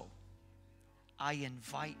 So, I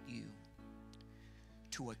invite you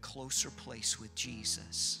to a closer place with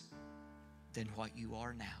Jesus than what you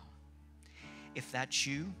are now. If that's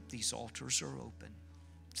you, these altars are open.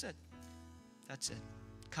 That's it. That's it.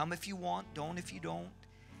 Come if you want, don't if you don't.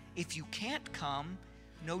 If you can't come,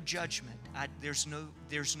 no judgment. There's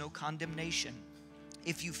no condemnation.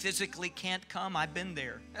 If you physically can't come, I've been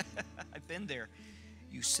there. I've been there.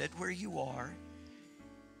 You sit where you are.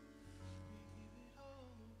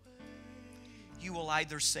 You will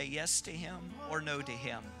either say yes to Him or no to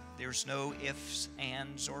Him. There's no ifs,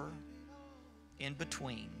 ands, or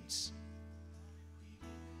in-betweens.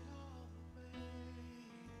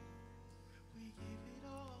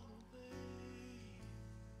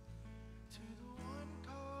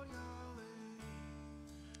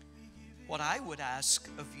 What I would ask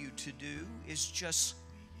of you to do is just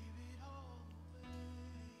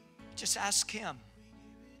ask Him.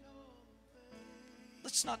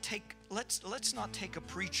 Let's not take a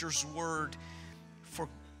preacher's word for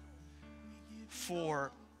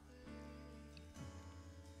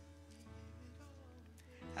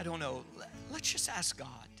I don't know. Let's just ask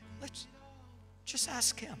God. Let's just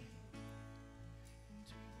ask Him.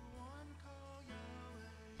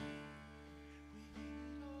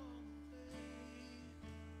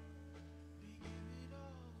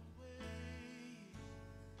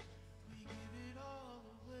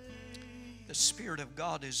 The Spirit of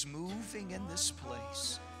God is moving in this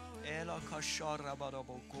place.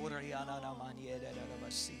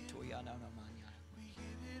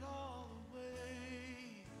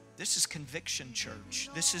 This is conviction, church.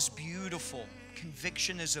 This is beautiful.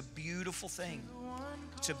 Conviction is a beautiful thing.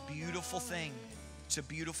 It's a beautiful thing. It's a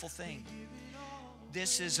beautiful thing.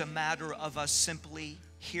 This is a matter of us simply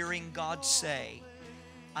hearing God say,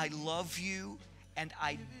 I love you, and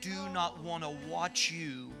I do not want to watch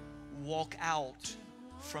you walk out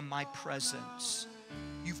from my presence.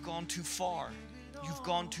 You've gone too far. You've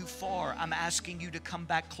gone too far. I'm asking you to come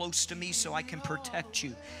back close to me so I can protect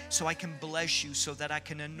you, so I can bless you, so that I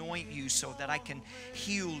can anoint you, so that I can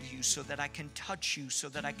heal you, so that I can touch you, so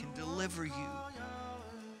that I can deliver you.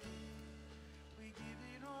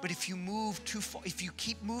 But if you move too far, if you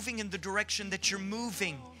keep moving in the direction that you're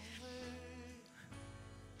moving,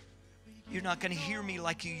 you're not going to hear me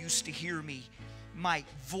like you used to hear me. My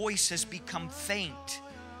voice has become faint.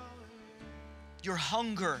 Your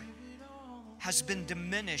hunger has been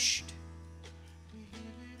diminished.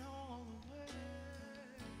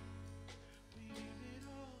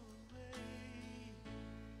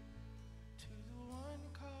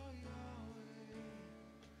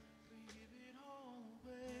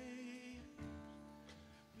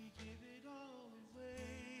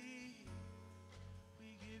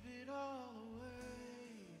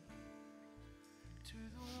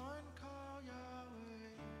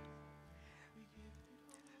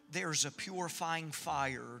 There's a purifying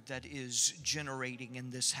fire that is generating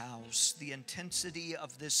in this house. The intensity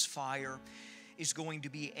of this fire is going to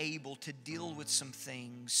be able to deal with some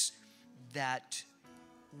things that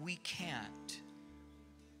we can't.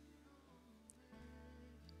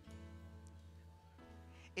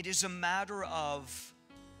 It is a matter of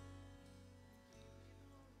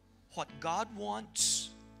what God wants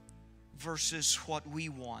versus what we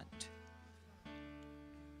want.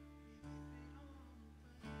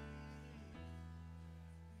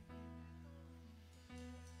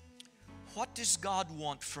 What does God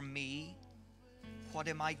want from me? What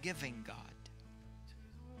am I giving God?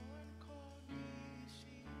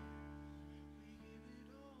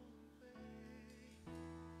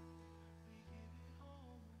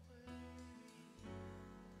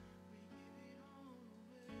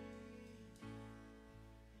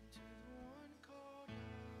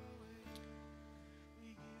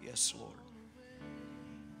 Yes, Lord.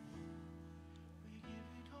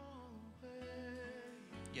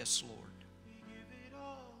 Yes, Lord.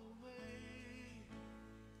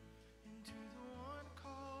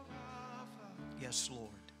 Yes, Lord.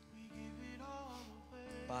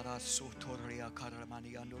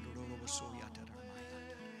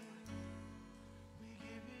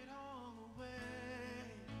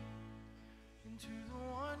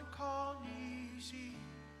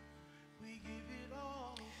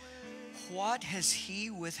 What has He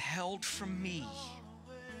withheld from me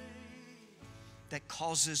that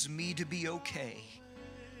causes me to be okay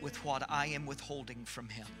with what I am withholding from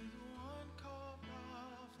Him?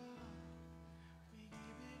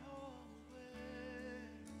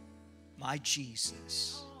 My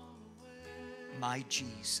Jesus, my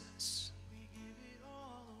Jesus,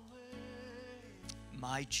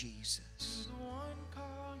 my Jesus,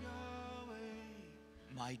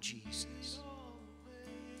 my Jesus.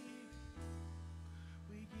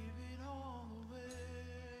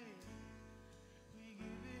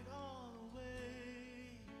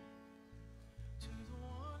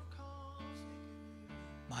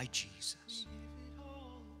 My Jesus.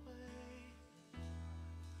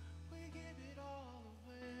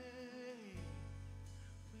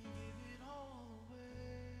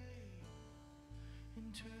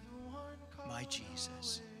 My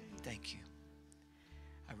Jesus. Thank you.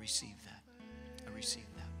 I receive that. I receive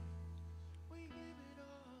that.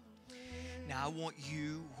 Now I want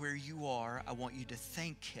you, where you are, I want you to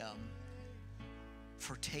thank Him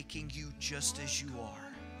for taking you just as you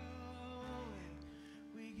are.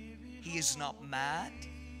 He is not mad.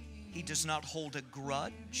 He does not hold a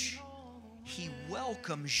grudge. He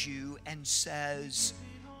welcomes you and says,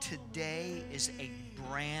 today is a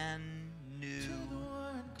brand new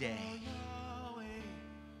day.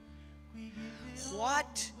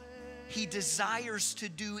 What He desires to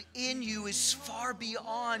do in you is far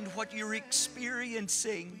beyond what you're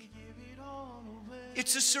experiencing.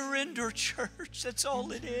 It's a surrender, church. That's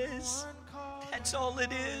all it is. That's all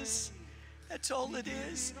it is. That's all it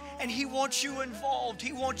is. And He wants you involved.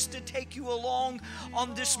 He wants to take you along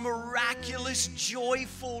on this miraculous,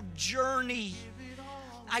 joyful journey.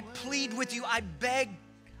 I plead with you, I beg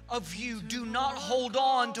of you, do not hold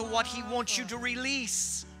on to what He wants you to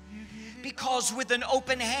release. Because with an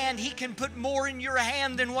open hand, He can put more in your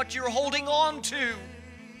hand than what you're holding on to.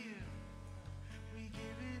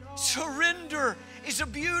 Surrender is a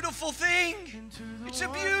beautiful thing. It's a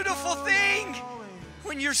beautiful thing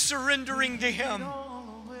when you're surrendering to Him.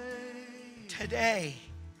 Today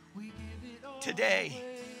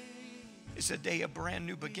is a day of brand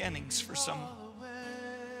new beginnings for some.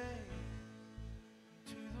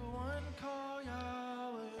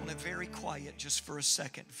 I want to very quiet just for a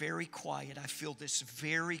second. Very quiet. I feel this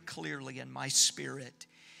very clearly in my spirit.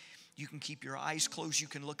 You can keep your eyes closed. You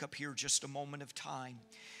can look up here just a moment of time.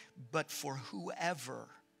 But for whoever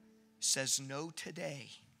says no today,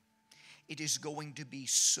 it is going to be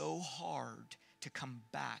so hard to come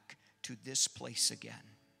back to this place again.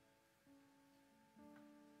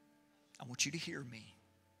 I want you to hear me.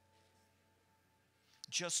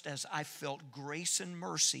 Just as I felt grace and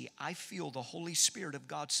mercy, I feel the Holy Spirit of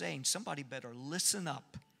God saying, somebody better listen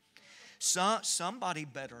up. Somebody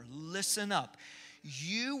better listen up.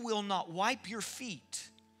 You will not wipe your feet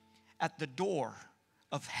at the door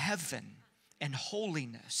of heaven and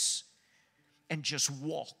holiness and just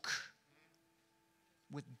walk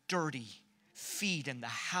with dirty feet in the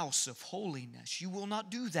house of holiness. You will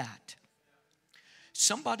not do that.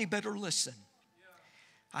 Somebody better listen.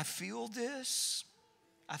 I feel this.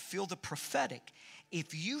 I feel the prophetic.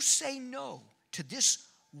 If you say no to this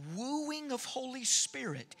wooing of Holy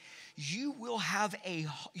Spirit, you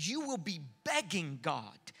will be begging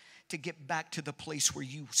God to get back to the place where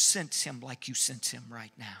you sense Him like you sense Him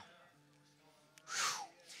right now. Whew.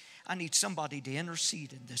 I need somebody to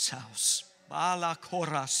intercede in this house. I'm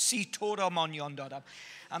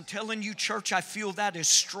telling you, church, I feel that as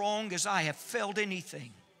strong as I have felt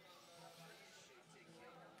anything.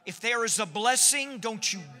 If there is a blessing,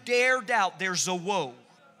 don't you dare doubt there's a woe.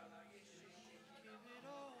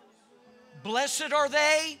 Blessed are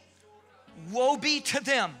they, woe be to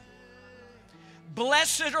them.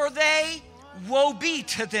 Blessed are they, woe be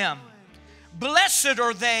to them. Blessed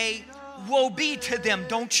are they, woe be to them.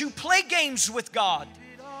 Don't you play games with God.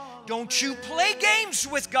 Don't you play games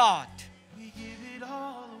with God.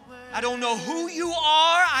 I don't know who you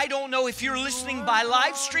are. I don't know if you're listening by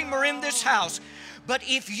live stream or in this house. But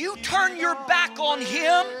if you turn your back on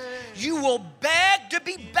Him, you will beg to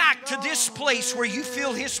be back to this place where you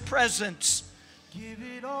feel His presence.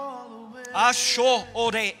 Asho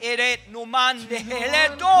ore eret numande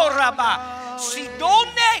hele doraba.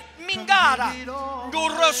 Sidone mingara.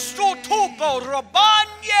 Durastu tupo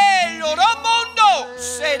robanye loramondo.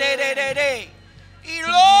 Sererere.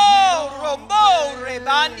 Ilo rombo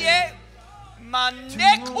rebanye.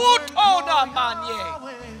 Manekutona manye.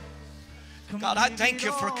 God, I thank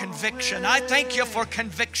you for conviction. I thank you for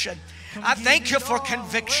conviction. I thank you for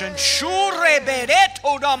conviction. Shure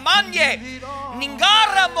bereto da manye.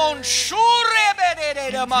 Ningara mon shure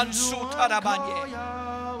berere mansuta da manye.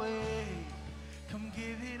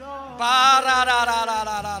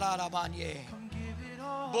 Barararararara manye.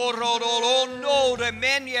 Bororolondo de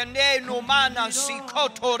menye ne numana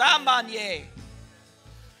sikoto da manye.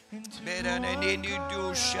 Berene ni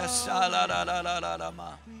du shasala la la la la la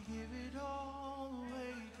ma.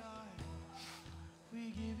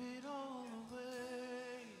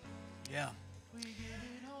 Yeah.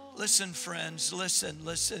 Listen, friends,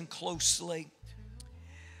 listen closely.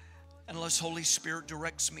 Unless Holy Spirit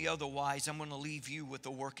directs me otherwise, I'm going to leave you with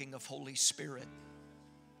the working of Holy Spirit.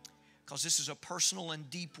 Because this is a personal and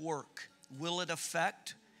deep work. Will it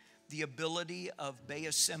affect the ability of Bay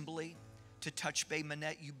Assembly to touch Bay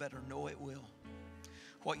Minette? You better know it will.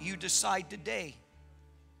 What you decide today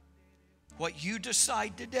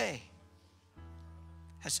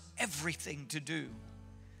has everything to do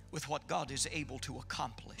with what God is able to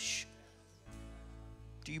accomplish.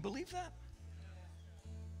 Do you believe that?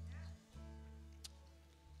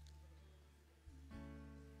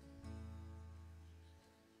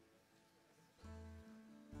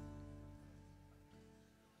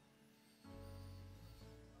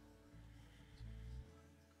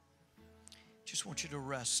 Just want you to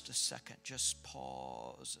rest a second. Just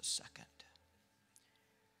pause a second.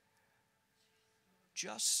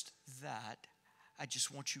 Just that. I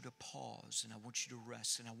just want you to pause and I want you to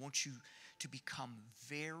rest and I want you to become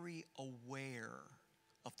very aware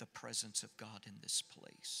of the presence of God in this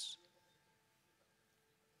place.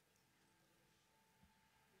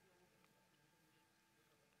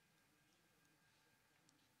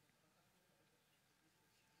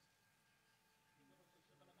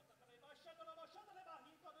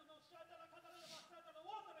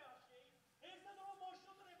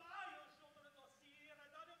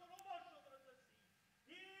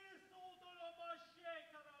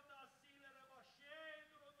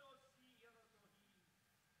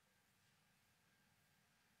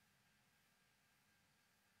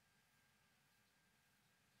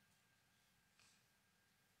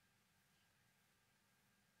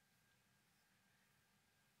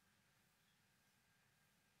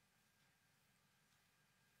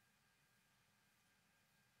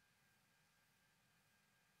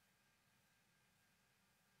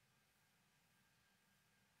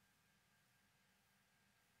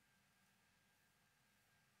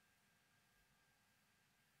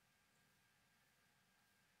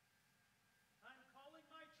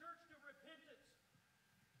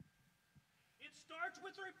 It starts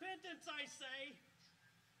with repentance, I say.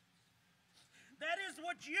 That is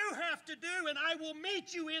what you have to do, and I will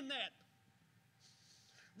meet you in that.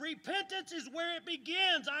 Repentance is where it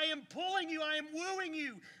begins. I am pulling you, I am wooing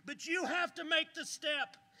you, but you have to make the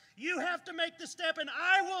step. You have to make the step, and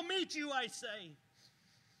I will meet you, I say.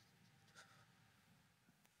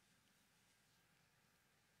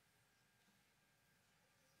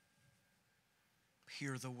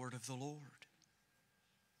 Hear the word of the Lord.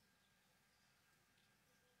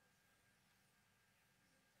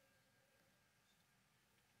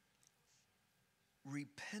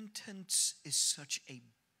 Repentance is such a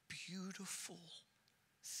beautiful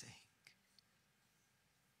thing.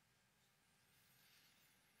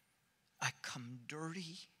 I come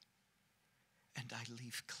dirty and I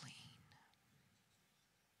leave clean.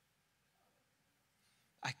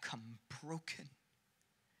 I come broken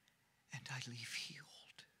and I leave healed.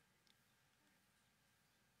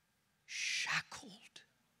 Shackled,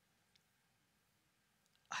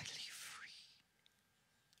 I leave free.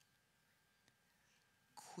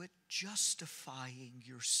 Quit justifying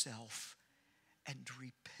yourself and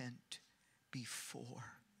repent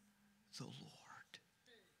before the Lord.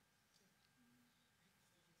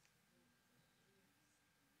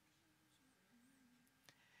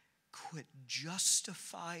 Quit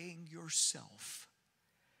justifying yourself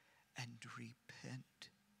and repent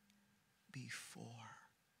before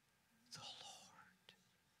the Lord.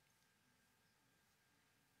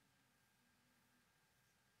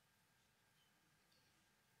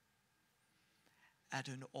 At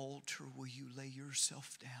an altar, will you lay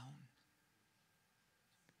yourself down?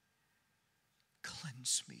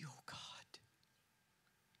 Cleanse me, O God.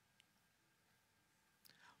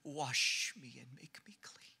 Wash me and make me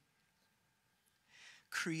clean.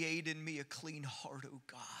 Create in me a clean heart, O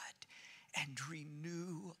God, and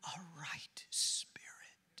renew a right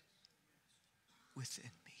spirit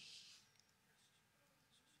within me.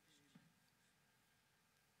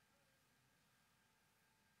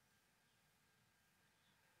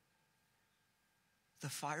 The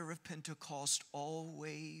fire of Pentecost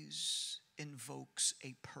always invokes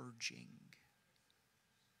a purging,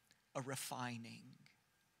 a refining,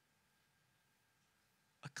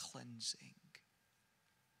 a cleansing.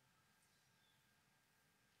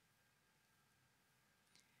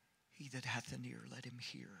 He that hath an ear, let him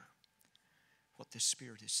hear what the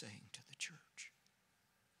Spirit is saying to the church.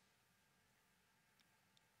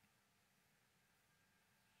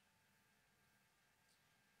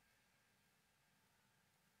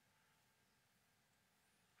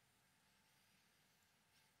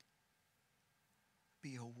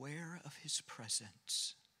 Be aware of his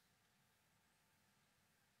presence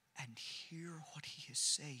and hear what he is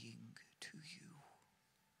saying to you.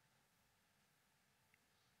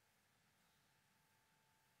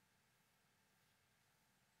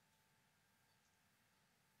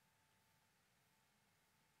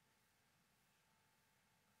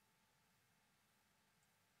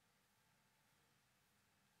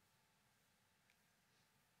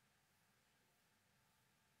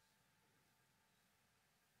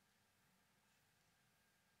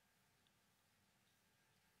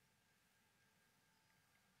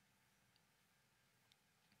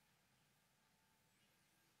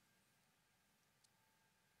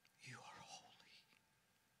 You are holy.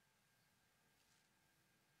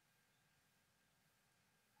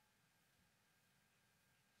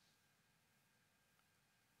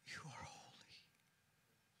 You are holy.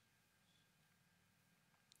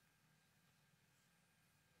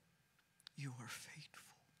 You are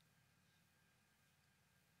faithful.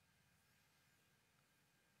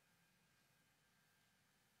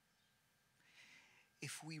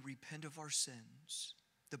 If we repent of our sins,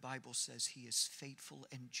 the Bible says he is faithful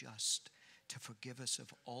and just to forgive us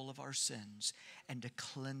of all of our sins and to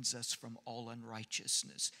cleanse us from all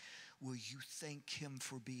unrighteousness. Will you thank him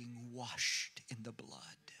for being washed in the blood?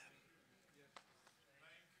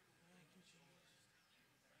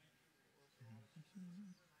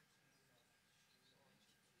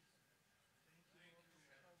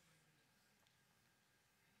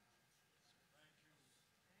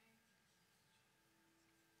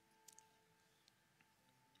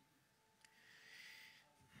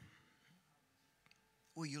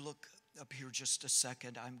 Will you look up here just a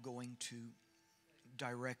second? I'm going to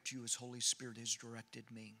direct you as Holy Spirit has directed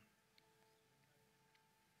me.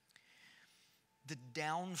 The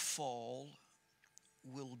downfall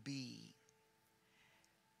will be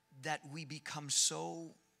that we become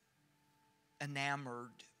so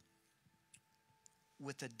enamored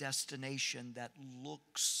with a destination that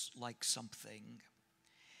looks like something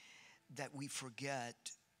that we forget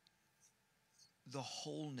the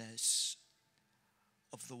wholeness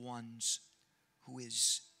of the ones who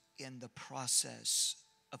is in the process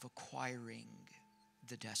of acquiring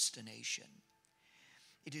the destination.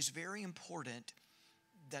 It is very important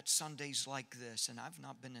that Sundays like this, and I've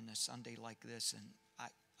not been in a Sunday like this, and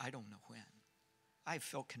I don't know when. I've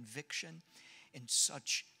felt conviction in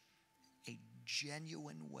such a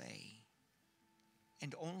genuine way,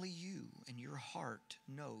 and only you in your heart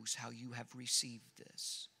knows how you have received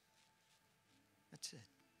this. That's it.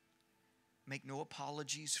 Make no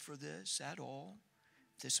apologies for this at all.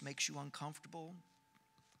 If this makes you uncomfortable,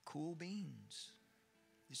 cool beans.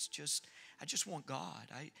 It's just, I just want God.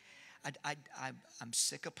 I'm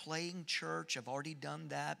sick of playing church. I've already done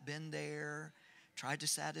that, been there, tried to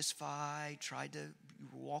satisfy, tried to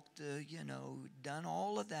walk the, done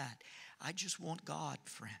all of that. I just want God,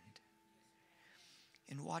 friend.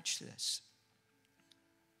 And watch this.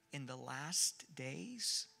 In the last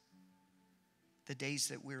days, the days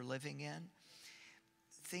that we're living in,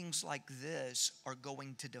 things like this are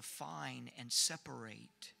going to define and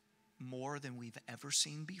separate more than we've ever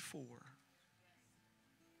seen before.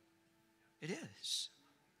 It is.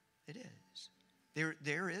 It is.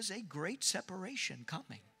 There is a great separation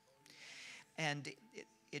coming. And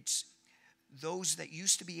it's those that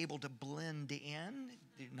used to be able to blend in,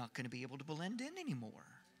 they're not going to be able to blend in anymore.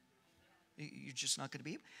 You're just not going to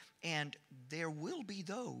be able. And there will be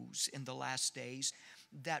those in the last days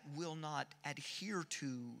that will not adhere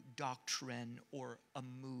to doctrine or a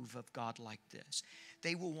move of God like this.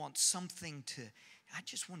 They will want something to, I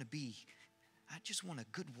just want a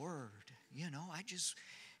good word.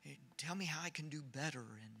 Tell me how I can do better.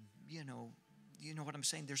 And, you know what I'm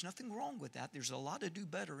saying? There's nothing wrong with that. There's a lot to do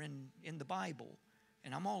better in the Bible.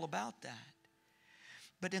 And I'm all about that.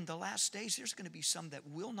 But in the last days, there's going to be some that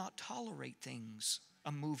will not tolerate things,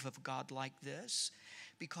 a move of God like this,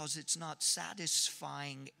 because it's not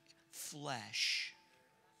satisfying flesh.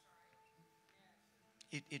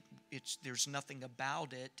 There's nothing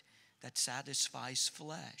about it that satisfies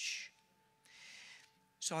flesh.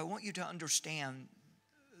 So I want you to understand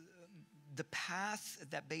the path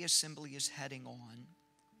that Bay Assembly is heading on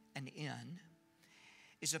and in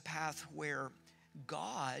is a path where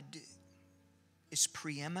God is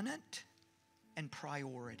preeminent and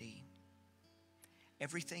priority.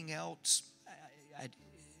 Everything else,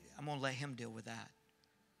 I'm going to let Him deal with that.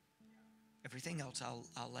 Everything else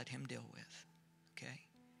I'll let Him deal with. Okay?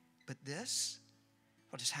 But this,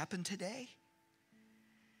 what has happened today,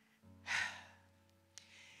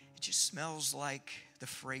 it just smells like the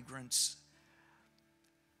fragrance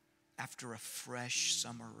after a fresh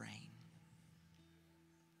summer rain.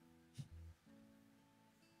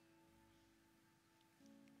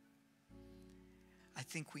 I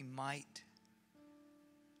think we might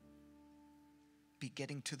be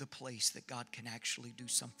getting to the place that God can actually do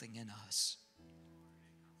something in us.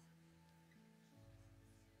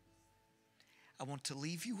 I want to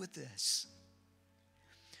leave you with this.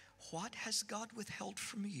 What has God withheld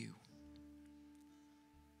from you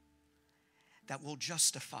that will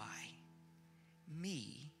justify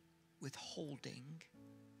me withholding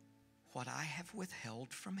what I have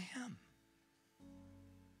withheld from Him?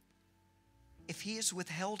 If He has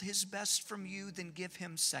withheld His best from you, then give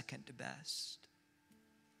Him second best.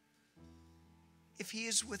 If He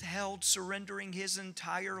has withheld surrendering His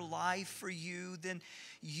entire life for you, then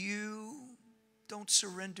you don't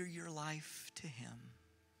surrender your life to Him.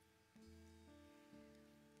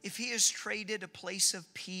 If He has traded a place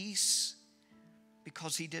of peace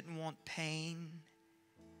because He didn't want pain,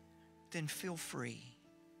 then feel free.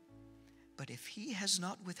 But if He has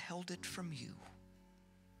not withheld it from you,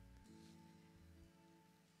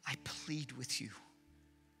 I plead with you,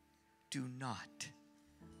 do not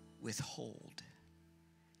withhold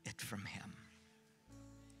it from Him.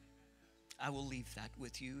 I will leave that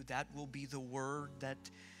with you. That will be the word that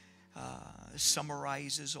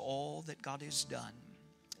summarizes all that God has done.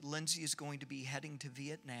 Lindsay is going to be heading to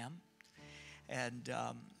Vietnam, and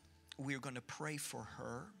we're going to pray for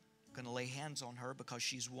her. Going to lay hands on her because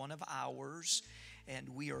she's one of ours, and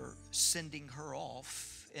we are sending her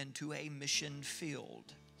off into a mission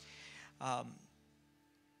field.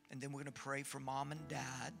 And then we're going to pray for Mom and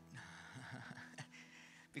Dad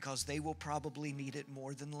because they will probably need it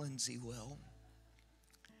more than Lindsay will.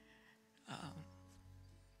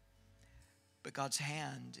 But God's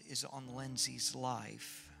hand is on Lindsay's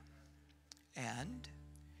life. And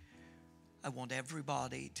I want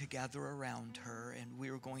everybody to gather around her, and we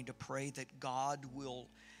are going to pray that God will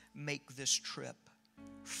make this trip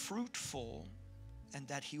fruitful and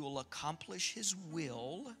that He will accomplish His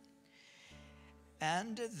will,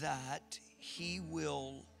 and that He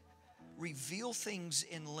will reveal things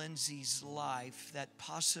in Lindsay's life that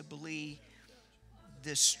possibly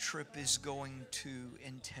this trip is going to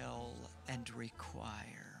entail and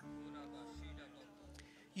require.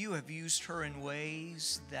 You have used her in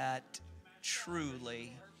ways that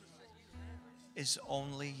truly is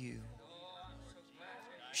only you.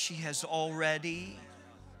 She has already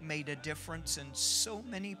made a difference in so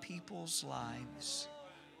many people's lives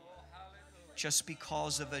just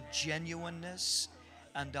because of a genuineness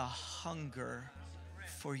and a hunger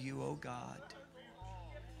for you, oh God.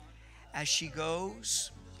 As she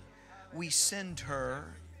goes, we send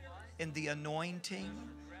her in the anointing,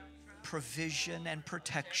 provision, and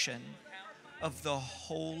protection of the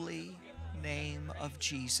holy name of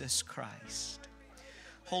Jesus Christ.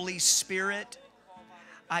 Holy Spirit,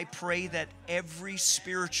 I pray that every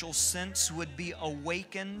spiritual sense would be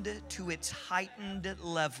awakened to its heightened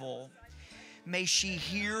level. May she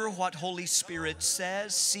hear what Holy Spirit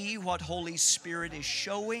says, see what Holy Spirit is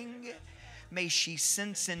showing. May she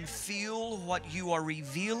sense and feel what you are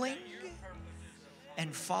revealing.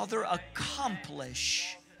 And Father,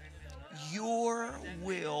 accomplish your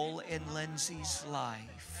will in Lindsay's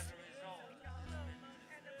life.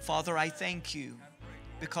 Father, I thank you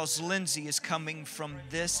because Lindsay is coming from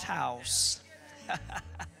this house.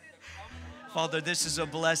 Father, this is a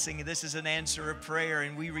blessing. This is an answer of prayer,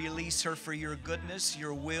 and we release her for your goodness,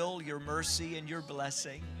 your will, your mercy, and your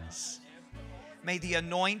blessings. May the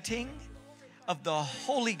anointing of the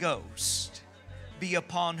Holy Ghost be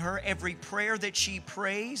upon her. Every prayer that she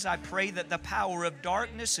prays, I pray that the power of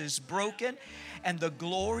darkness is broken and the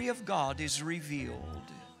glory of God is revealed.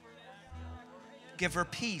 Give her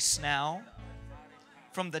peace now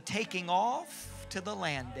from the taking off to the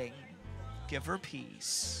landing. Give her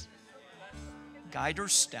peace. guide our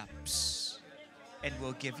steps, and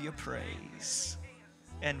we'll give you praise.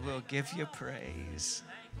 And we'll give you praise.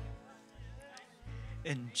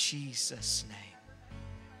 In Jesus' name.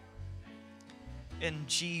 In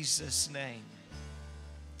Jesus' name.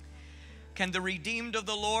 Can the redeemed of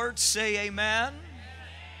the Lord say amen?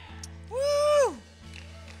 Woo!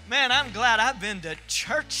 Man, I'm glad I've been to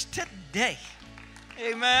church today.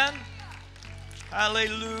 Amen.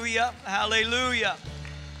 Hallelujah. Hallelujah.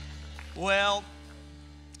 Well,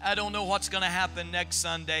 I don't know what's going to happen next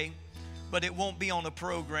Sunday, but it won't be on a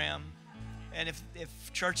program. And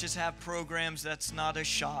if churches have programs, that's not a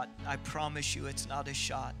shot. I promise you it's not a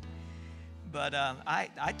shot. But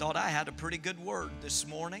I thought I had a pretty good word this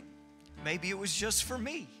morning. Maybe it was just for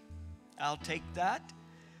me. I'll take that.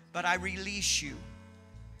 But I release you.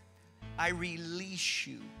 I release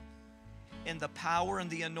you in the power and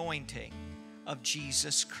the anointing of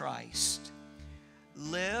Jesus Christ.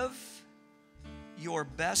 Live your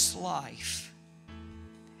best life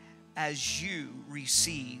as you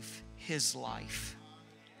receive His life.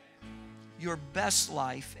 Your best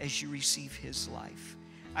life as you receive His life.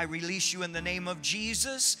 I release you in the name of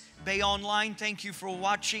Jesus. Bay Online, thank you for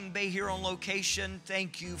watching. Bay here on location,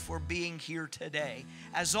 thank you for being here today.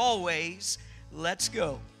 As always, let's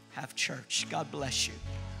go have church. God bless you.